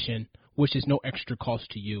commission, which is no extra cost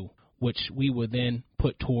to you, which we will then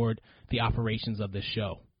put toward the operations of this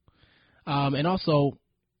show. And also,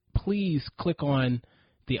 please click on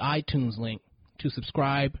the iTunes link to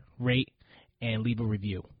subscribe, rate, and leave a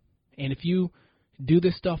review. And if you do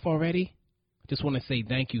this stuff already, just want to say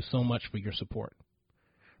thank you so much for your support.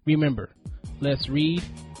 Remember, let's read,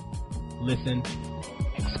 listen,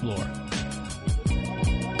 explore.